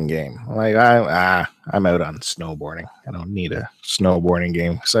snowboarding game. I'm like, I'm out on snowboarding. I don't need a snowboarding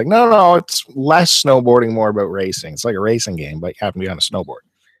game. He's like, no, it's less snowboarding, more about racing. It's like a racing game, but you happen to be on a snowboard.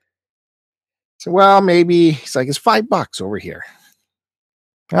 So, well, maybe. He's like, it's $5 over here.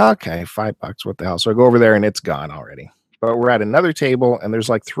 Okay, $5. What the hell? So I go over there and it's gone already. But we're at another table and there's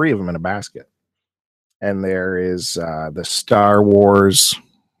like 3 of them in a basket. And there is the Star Wars,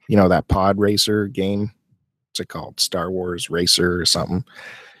 that pod racer game. What's it called? Star Wars Racer or something.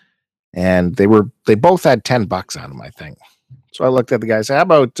 And they both had $10 on them, I think. So I looked at the guy and said, how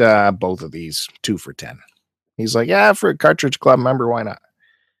about both of these 2 for $10? He's like, yeah, for a Cartridge Club member, why not?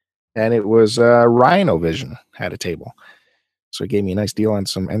 And it was Rhino Vision had a table. So he gave me a nice deal on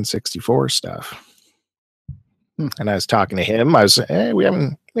some N64 stuff. And I was talking to him. I was, hey, we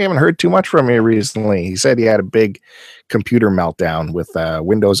haven't heard too much from you recently. He said he had a big computer meltdown with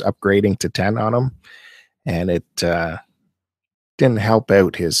Windows upgrading to 10 on him. And it didn't help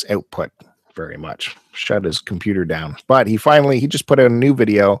out his output very much. Shut his computer down. But he just put out a new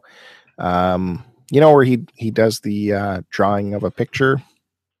video. Where he does the drawing of a picture.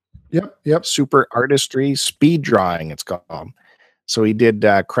 Yep. Super artistry, speed drawing, it's called. So he did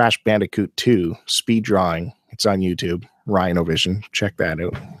Crash Bandicoot 2 speed drawing. It's on YouTube. Rhino Vision. Check that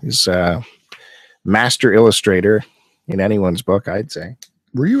out. He's a master illustrator in anyone's book, I'd say.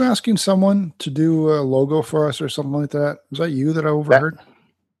 Were you asking someone to do a logo for us or something like that? Was that you that I overheard?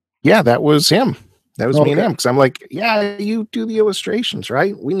 That was him. That was me and him. Because I'm like, yeah, you do the illustrations,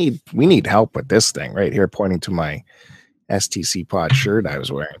 right? We need help with this thing right here, pointing to my STC Pod shirt I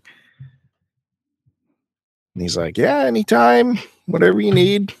was wearing. And he's like, yeah, anytime, whatever you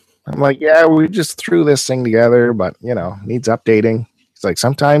need. I'm like, yeah, we just threw this thing together, but needs updating. He's like,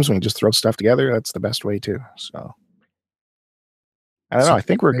 sometimes when you just throw stuff together, that's the best way too. So I don't know. I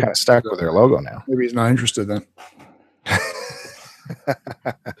think we're kind of stuck with their logo now. Maybe he's not interested then.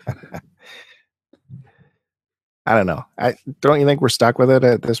 I don't know. Don't you think we're stuck with it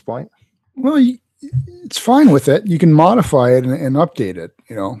at this point? Well, it's fine with it. You can modify it and update it.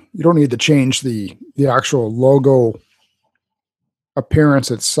 You don't need to change the actual logo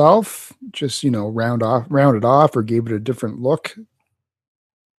appearance itself. Just round it off, or give it a different look.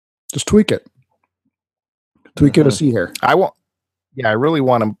 Just tweak it. Tweak it to see here. I really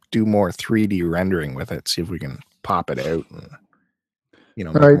want to do more 3D rendering with it. See if we can pop it out. And,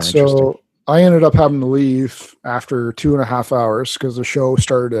 all right. So I ended up having to leave after 2.5 hours because the show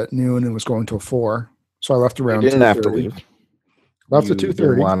started at noon and was going till 4. So I left around. You didn't have to leave. Left at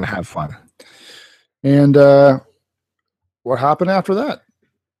 2:30. Want to have fun. And what happened after that?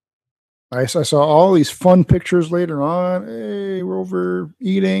 I saw all these fun pictures later on. Hey, we're over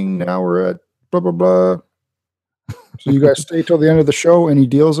eating. Now we're at blah blah blah. So you guys stay till the end of the show. Any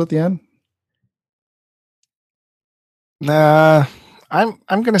deals at the end? Nah, I'm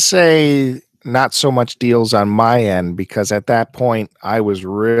gonna say not so much deals on my end, because at that point I was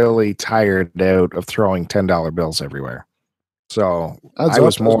really tired out of throwing $10 bills everywhere. So I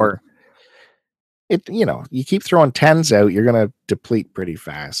was more. You keep throwing 10s out, you're gonna deplete pretty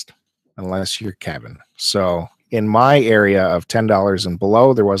fast, unless you're Kevin. So in my area of $10 and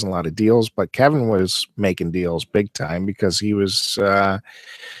below, there wasn't a lot of deals, but Kevin was making deals big time because he was, a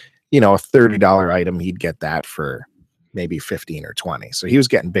 $30 item. He'd get that for maybe 15 or 20. So he was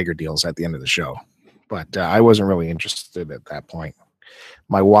getting bigger deals at the end of the show, but I wasn't really interested at that point.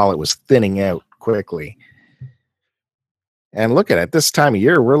 My wallet was thinning out quickly. And look at it, this time of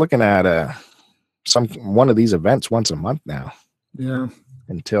year, we're looking at one of these events once a month now. Yeah.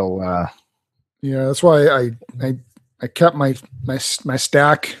 Until yeah, that's why I kept my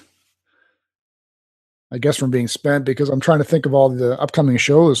stack, I guess, from being spent, because I'm trying to think of all the upcoming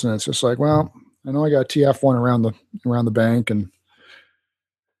shows, and it's just like, well, I know I got TF1 around the bank, and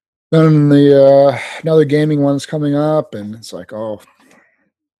then the another gaming one's coming up, and it's like, oh, I'm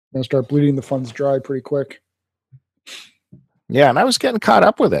gonna start bleeding the funds dry pretty quick. Yeah, and I was getting caught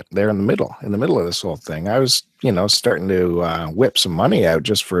up with it there in the middle of this whole thing. I was, starting to whip some money out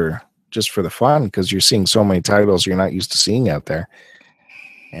just for the fun, because you're seeing so many titles you're not used to seeing out there,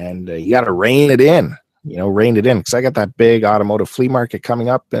 and you got to rein it in. rein it in, because I got that big automotive flea market coming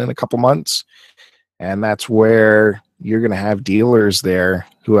up in a couple months. And that's where you're going to have dealers there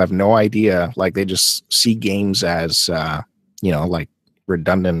who have no idea. Like, they just see games as, like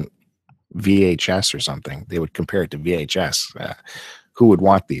redundant VHS or something. They would compare it to VHS. Who would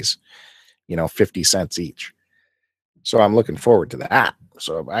want these? 50 cents each. So I'm looking forward to that.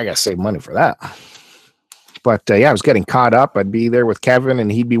 So I got to save money for that. But I was getting caught up. I'd be there with Kevin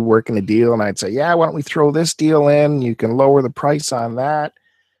and he'd be working a deal. And I'd say, yeah, why don't we throw this deal in? You can lower the price on that.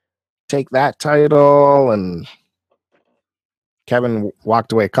 Take that title. And Kevin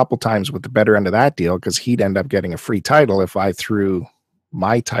walked away a couple times with the better end of that deal, because he'd end up getting a free title if I threw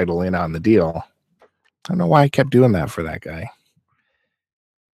my title in on the deal. I don't know why I kept doing that for that guy.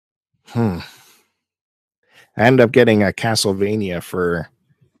 I ended up getting a Castlevania for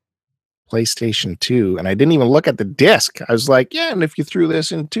PlayStation 2, and I didn't even look at the disc. I was like, yeah, and if you threw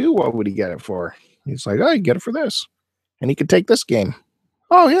this in too, what would he get it for? He's like, oh, you get it for this. And he could take this game.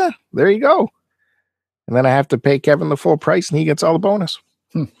 Oh, yeah, there you go. And then I have to pay Kevin the full price, and he gets all the bonus.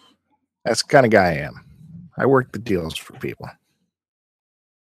 That's the kind of guy I am. I work the deals for people.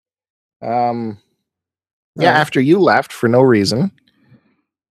 After you left for no reason,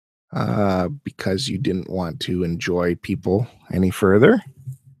 because you didn't want to enjoy people any further.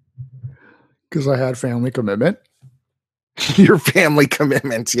 Because I had family commitment. Your family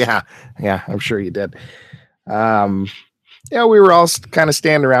commitments, yeah, I'm sure you did. We were all kind of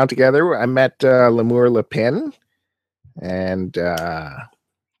standing around together. I met Lamour Lepin and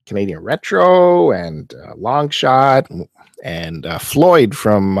Canadian Retro and Longshot and Floyd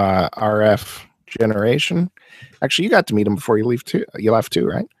from RF Generation. Actually, you got to meet him before you left too,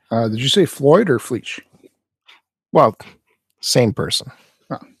 right? Did you say Floyd or Fleech? Well, same person.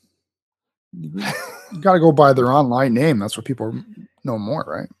 You got to go by their online name. That's what people know more,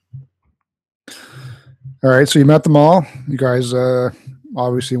 right? All right. So you met them all. You guys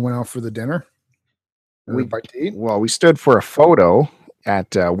obviously went out for the dinner. We stood for a photo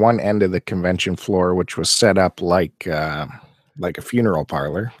at one end of the convention floor, which was set up like a funeral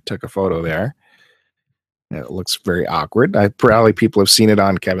parlor. Took a photo there. It looks very awkward. Probably people have seen it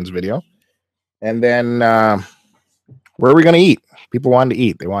on Kevin's video. And then where are we going to eat? People wanted to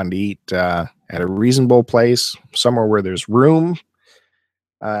eat. They wanted to eat at a reasonable place, somewhere where there's room,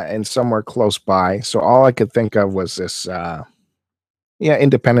 and somewhere close by. So all I could think of was this,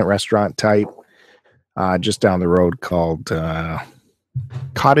 independent restaurant type, just down the road called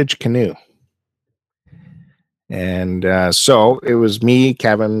Cottage Canoe. And so it was me,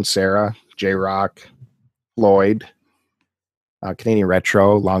 Kevin, Sarah, J-Rock, Floyd, Canadian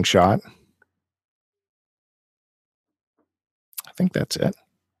Retro, Longshot. I think that's it.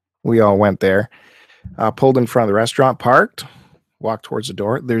 We all went there, pulled in front of the restaurant, parked, walked towards the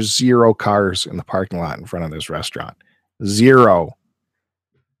door. There's 0 cars in the parking lot in front of this restaurant. 0.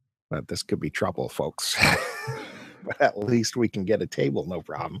 But this could be trouble, folks. But at least we can get a table, no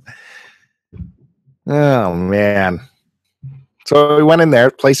problem. Oh, man. So we went in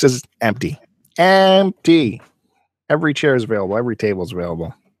there. Place is empty. Empty. Every chair is available. Every table is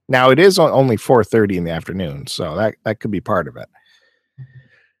available. Now, it is only 4:30 in the afternoon, so that could be part of it.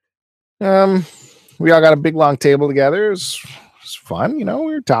 We all got a big, long table together. It was fun. We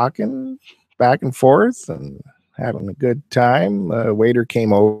were talking back and forth and having a good time. The waiter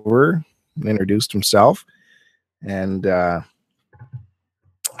came over and introduced himself. And I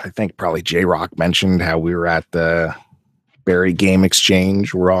think probably J-Rock mentioned how we were at the Barrie Game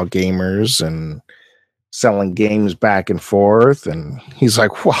Exchange. We're all gamers and selling games back and forth. And he's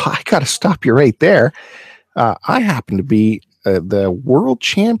like, well, I got to stop you right there. I happen to be the world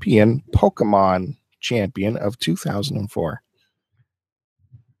champion, Pokemon champion of 2004.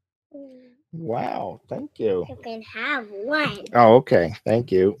 Wow, thank you. You can have one. Oh, okay.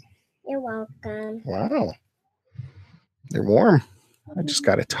 Thank you. You're welcome. Wow. They're warm. I just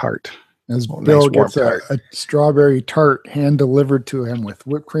got a tart. As Bill gets a strawberry tart hand delivered to him with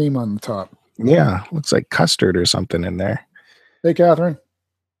whipped cream on the top. Yeah, looks like custard or something in there. Hey, Catherine.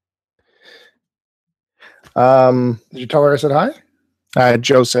 Did you tell her I said hi?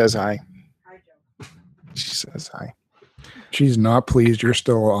 Joe says hi. Hi, Joe. She says hi. She's not pleased you're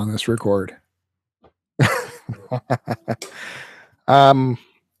still on this record.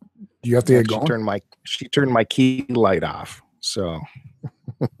 You have to get going. She turned my key light off, so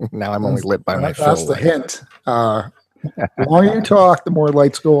now I'm only lit by my phone. That's the hint. The longer you talk, the more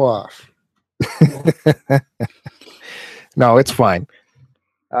lights go off. No, it's fine.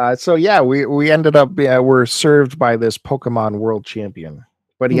 So yeah, we ended up we're served by this Pokemon World Champion,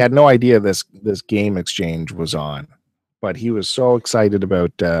 but he had no idea this game exchange was on. but he was so excited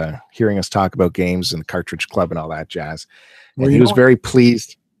about hearing us talk about games and the Cartridge Club and all that jazz. And he was very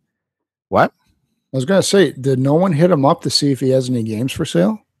pleased. What? I was going to say, did no one hit him up to see if he has any games for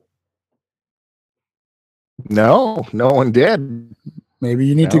sale? No one did. Maybe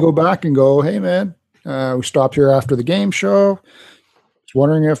you need to go back and go, hey, man, we stopped here after the game show. Just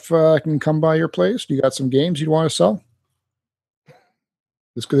wondering if I can come by your place. Do you got some games you'd want to sell?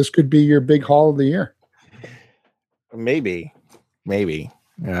 This could be your big haul of the year. Maybe.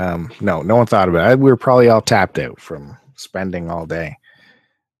 No one thought about it. We were probably all tapped out from spending all day.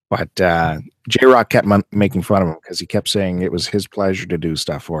 But J-Rock kept making fun of him because he kept saying it was his pleasure to do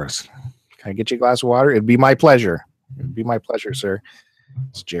stuff for us. Can I get you a glass of water? It'd be my pleasure. It'd be my pleasure, sir.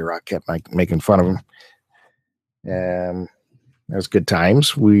 So J-Rock kept making fun of him. That was good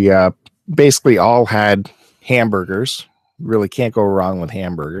times. We basically all had hamburgers. Really can't go wrong with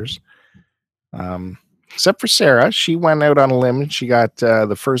hamburgers. Except for Sarah. She went out on a limb and she got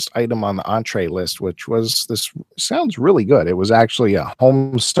the first item on the entree list, which was this. Sounds really good. It was actually a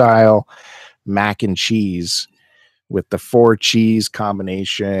home style mac and cheese with the 4 cheese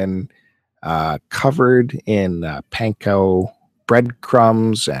combination, covered in panko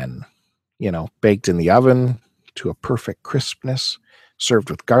breadcrumbs and, baked in the oven to a perfect crispness, served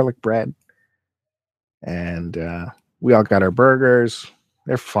with garlic bread. And we all got our burgers.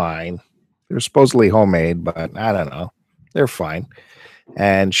 They're fine. They're supposedly homemade, but I don't know. They're fine.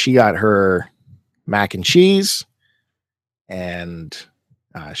 And she got her mac and cheese, and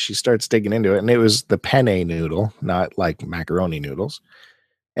she starts digging into it. And it was the penne noodle, not like macaroni noodles.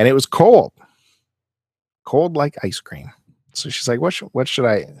 And it was cold like ice cream. So she's like, what should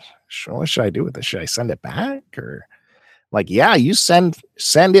I do with this? Should I send it back? Or like, yeah, you send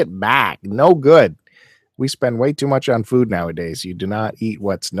it back. No good. We spend way too much on food nowadays. You do not eat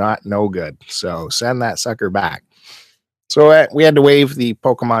what's no good. So send that sucker back. So we had to wave the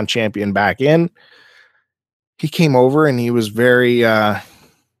Pokemon champion back in. He came over and he was very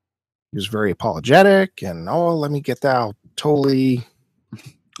apologetic and, let me get that. I'll totally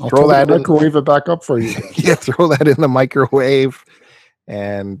throw that in. Microwave it back up for you. Yeah, throw that in the microwave.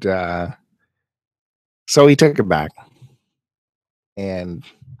 And so he took it back. And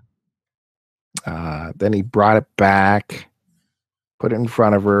then he brought it back, put it in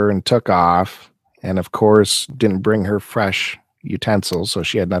front of her, and took off. And of course, didn't bring her fresh utensils, so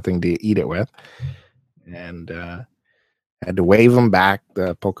she had nothing to eat it with. And had to wave him back,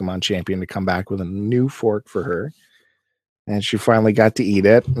 the Pokemon champion, to come back with a new fork for her. And she finally got to eat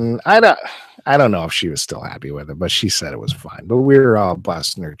it. And I don't know if she was still happy with it, but she said it was fine. But we were all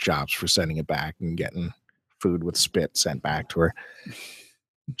busting her chops for sending it back and getting food with spit sent back to her.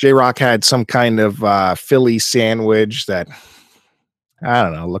 J-Rock had some kind of Philly sandwich that, I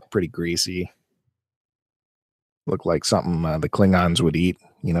don't know, looked pretty greasy. Looked like something the Klingons would eat,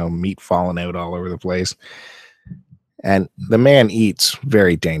 meat falling out all over the place. And the man eats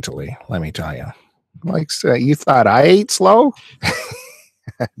very daintily, let me tell you. Like, you thought I ate slow?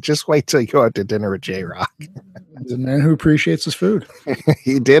 Just wait till you go out to dinner with J-Rock. The man who appreciates his food.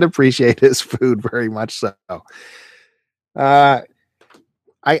 He did appreciate his food very much so.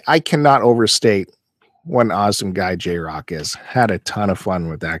 I cannot overstate what an awesome guy J-Rock is. Had a ton of fun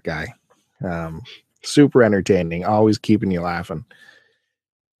with that guy. Super entertaining, always keeping you laughing.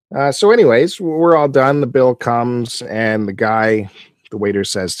 So anyways, we're all done. The bill comes and the waiter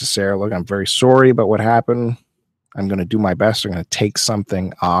says to Sarah, look, I'm very sorry about what happened. I'm going to do my best. I'm going to take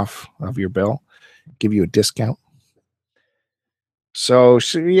something off of your bill, give you a discount. So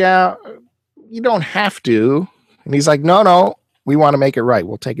yeah, you don't have to. And he's like, no. We want to make it right.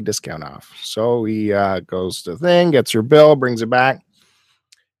 We'll take a discount off. So he goes to the thing, gets her bill, brings it back.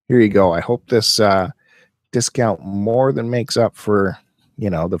 Here you go. I hope this discount more than makes up for,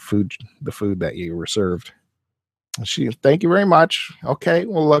 the food that you were served. Thank you very much. Okay,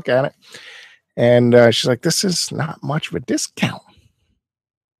 we'll look at it. And she's like, this is not much of a discount.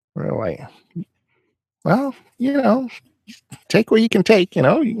 We're like, well, take what you can take,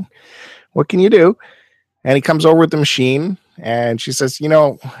 what can you do? And he comes over with the machine. And she says, I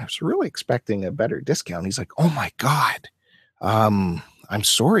was really expecting a better discount. He's like, oh my God. I'm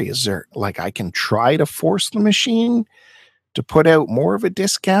sorry. Is there I can try to force the machine to put out more of a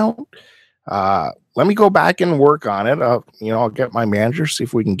discount? Let me go back and work on it. I'll get my manager, see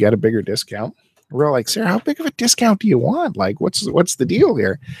if we can get a bigger discount. We're like, Sarah, how big of a discount do you want? What's the deal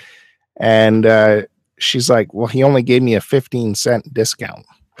here? And she's like, well, he only gave me a 15-cent discount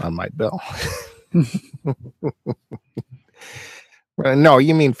on my bill. No,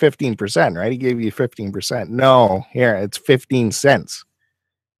 you mean 15%, right? He gave you 15%. No, here, it's 15 cents.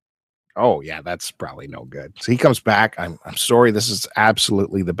 Oh yeah, that's probably no good. So he comes back. I'm sorry. This is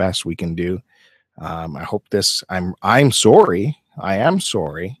absolutely the best we can do. I hope this. I'm sorry. I am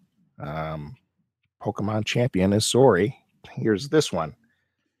sorry. Pokemon Champion is sorry. Here's this one.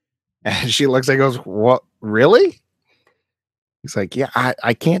 And she looks and goes, "What? Really?" He's like, "Yeah,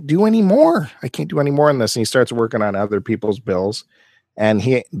 I can't do any more. I can't do any more in this." And he starts working on other people's bills.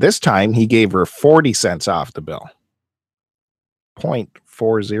 And this time he gave her 40 cents off the bill.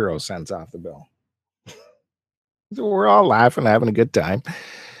 0.40 cents off the bill. So we're all laughing, having a good time.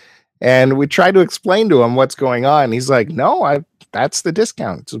 And we try to explain to him what's going on. He's like, "No, that's the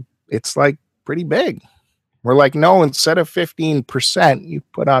discount. It's like pretty big." We're like, "No, instead of 15%, you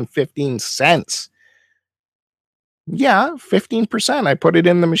put on 15 cents. Yeah, 15%. I put it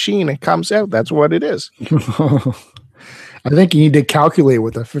in the machine. It comes out. That's what it is. I think you need to calculate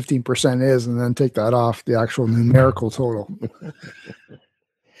what the 15% is and then take that off the actual numerical total.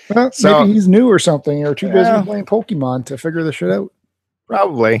 Well, So- maybe he's new or something, or too busy Yeah. playing Pokemon to figure this shit out.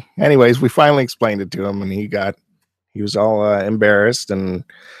 Probably. Anyways, we finally explained it to him, and he was all embarrassed and,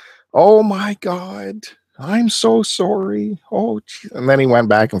 "Oh my God, I'm so sorry." Oh, geez. And then he went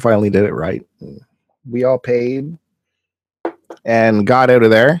back and finally did it right. We all paid and got out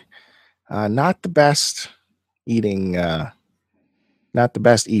of there. Not the best eating, not the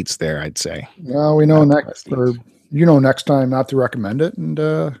best eats there, I'd say. Well, we know Not the next, best or eats. next time not to recommend it, and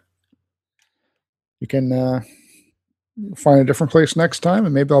you can find a different place next time,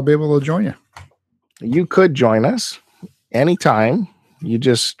 and maybe I'll be able to join you. You could join us anytime. You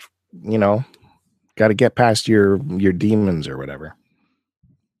just, got to get past your demons or whatever.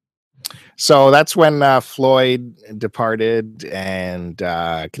 So that's when Floyd departed, and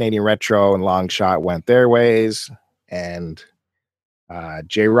Canadian Retro and Long Shot went their ways, and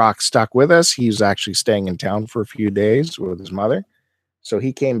J Rock stuck with us. He was actually staying in town for a few days with his mother. So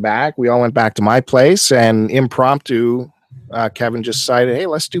he came back. We all went back to my place, and impromptu, Kevin just decided, "Hey,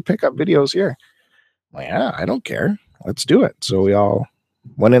 let's do pickup videos here." Well, yeah, I don't care. Let's do it. So we all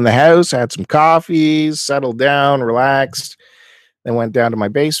went in the house, had some coffees, settled down, relaxed, then went down to my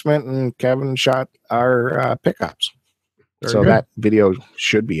basement, and Kevin shot our pickups. Very So good. that video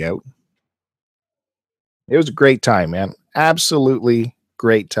should be out. It was a great time, man. Absolutely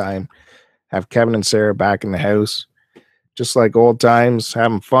great time. Have Kevin and Sarah back in the house, just like old times,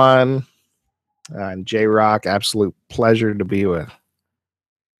 having fun. And J Rock, absolute pleasure to be with.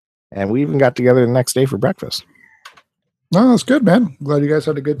 And we even got together the next day for breakfast. No, that's good, man. Glad you guys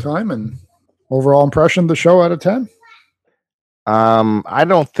had a good time. And overall impression of the show out of 10? I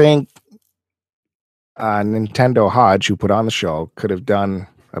don't think Nintendo Hodge, who put on the show, could have done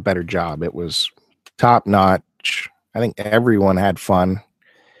a better job. It was top notch. I think everyone had fun.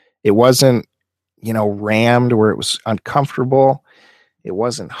 It wasn't, rammed where it was uncomfortable. It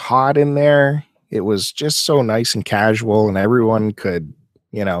wasn't hot in there. It was just so nice and casual, and everyone could,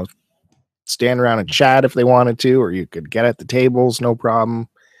 stand around and chat if they wanted to, or you could get at the tables, no problem.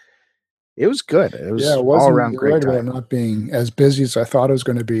 It was good. It was It all wasn't around you're great right time. about not being as busy as I thought it was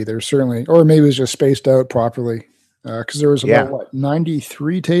going to be. There's certainly, or maybe it was just spaced out properly, because there was about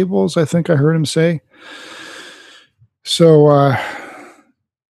 93 tables, I think I heard him say. So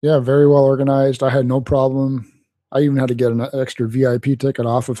very well organized. I had no problem. I even had to get an extra VIP ticket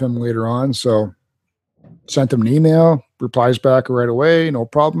off of him later on. So sent him an email, replies back right away, no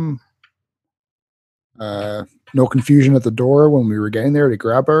problem. No confusion at the door when we were getting there to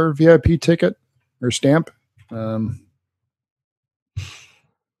grab our VIP ticket or stamp.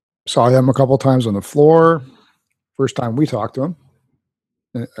 Saw him a couple times on the floor. First time we talked to him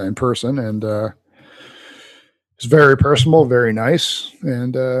in person, and it's very personable, very nice,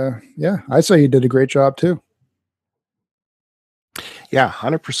 and I'd say he did a great job too. Yeah,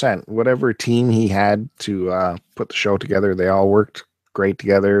 100%. Whatever team he had to put the show together, they all worked great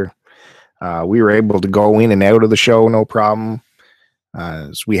together. We were able to go in and out of the show, no problem.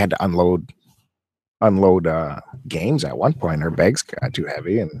 So we had to unload games at one point. Our bags got too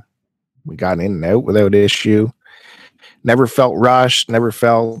heavy, and we got in and out without issue. Never felt rushed. Never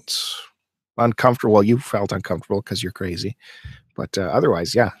felt uncomfortable. Well, you felt uncomfortable because you're crazy. But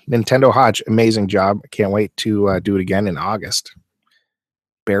otherwise, yeah. Nintendo Hodge, amazing job. I can't wait to do it again in August.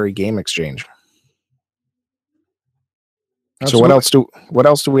 Barrie Game Exchange. Absolutely. So what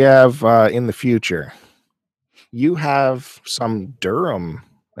else do we have in the future? You have some Durham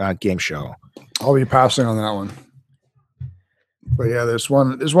game show. I'll be passing on that one. But yeah, there's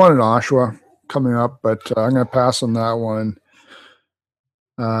one in Oshawa coming up, but I'm going to pass on that one.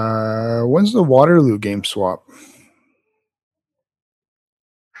 When's the Waterloo game swap?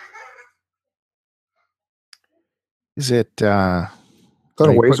 Is it That's that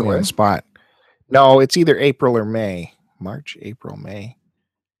a You ways put me on away? the spot. No, it's either April or May. March, April, May.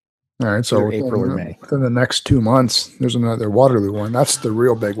 All right, so Either April or May. within the next 2 months, there's another Waterloo one. That's the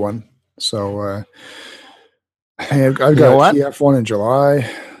real big one. So I've You know got what? a TF one in July.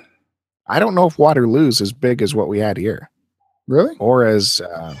 I don't know if Waterloo's as big as what we had here, Really? or as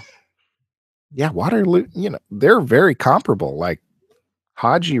Waterloo. They're very comparable. Like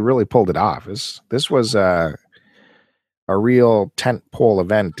Haji really pulled it off. This was a real tent pole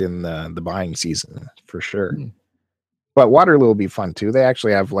event in the buying season for sure. Hmm. But Waterloo will be fun too. They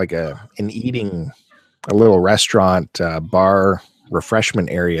actually have like a little restaurant, bar, refreshment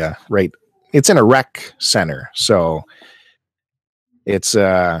area. Right, it's in a rec center, so it's All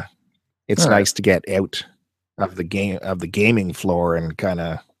right. nice to get out of the gaming floor and kind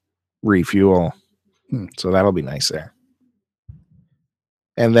of refuel. So that'll be nice there.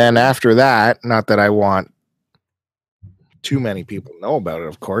 And then after that, not that I want too many people to know about it,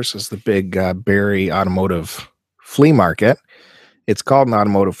 of course, is the big Barrie Automotive Flea Market. It's called an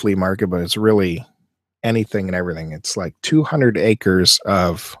automotive flea market, but it's really anything and everything. It's like 200 acres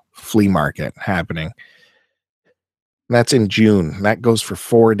of flea market happening. And that's in June. That goes for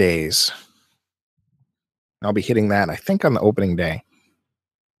 4 days. I'll be hitting that, I think, on the opening day.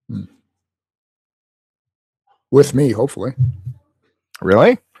 With me, hopefully.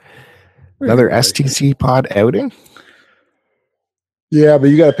 Really? Another STC pod outing? Yeah, but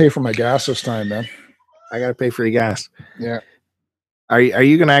you got to pay for my gas this time, man. I got to pay for your gas. Yeah. Are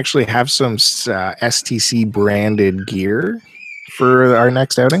you going to actually have some STC branded gear for our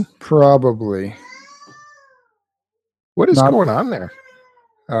next outing? Probably. What is going on there?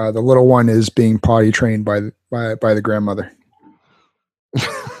 The little one is being potty trained by the grandmother.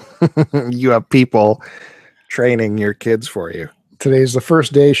 You have people training your kids for you. Today's the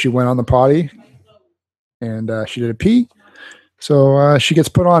first day she went on the potty, and she did a pee. So she gets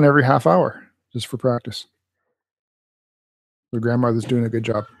put on every half hour just for practice. The grandmother's doing a good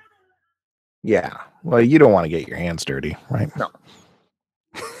job. Yeah. Well, you don't want to get your hands dirty, right? No.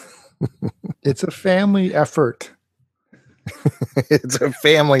 It's a family effort. It's a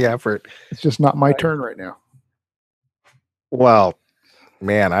family effort. It's just not my turn right now. Well,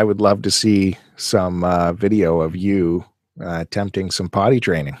 man, I would love to see some video of you attempting some potty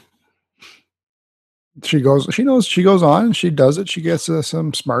training. She goes on, she does it. She gets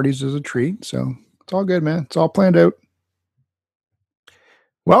some Smarties as a treat. So it's all good, man. It's all planned out.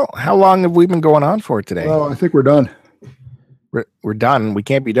 Well, how long have we been going on for today? Well, I think we're done. We're done. We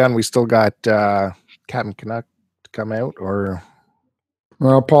can't be done. We still got Captain Canuck to come out, or...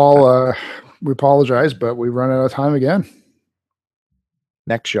 Well, Paul, we apologize, but we've run out of time again.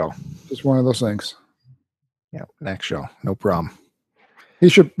 Next show. Just one of those things. Yeah, next show. No problem. We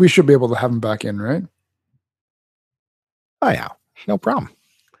should be able to have him back in, right? Oh, yeah. No problem.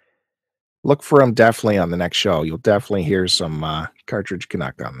 Look for him definitely on the next show. You'll definitely hear some Cartridge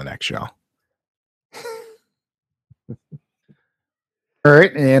Canuck on the next show. All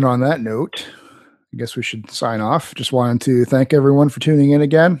right. And on that note, I guess we should sign off. Just wanted to thank everyone for tuning in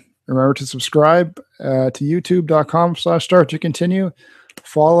again. Remember to subscribe to youtube.com/start to continue.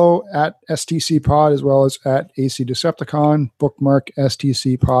 Follow at STC Pod as well as at AC Decepticon. Bookmark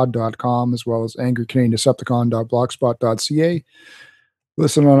stcpod.com as well as angrycanadiandecepticon.blogspot.ca.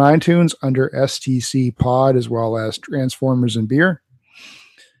 Listen on iTunes under STC Pod as well as Transformers and Beer.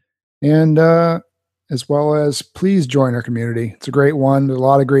 And as well as please join our community. It's a great one. There's a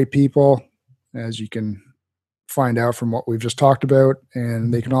lot of great people, as you can find out from what we've just talked about.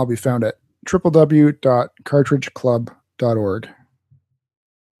 And they can all be found at www.cartridgeclub.org.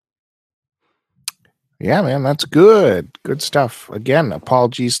 Yeah, man, that's good. Good stuff. Again,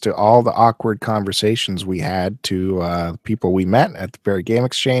 apologies to all the awkward conversations we had, to people we met at the Barrie Game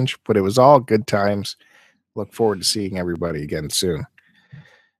Exchange, but it was all good times. Look forward to seeing everybody again soon.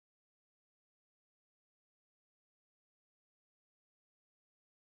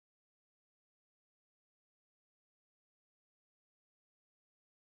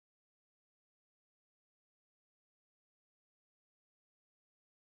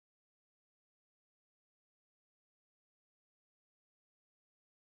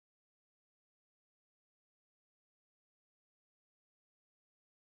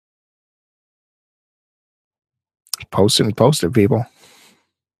 Post it, people.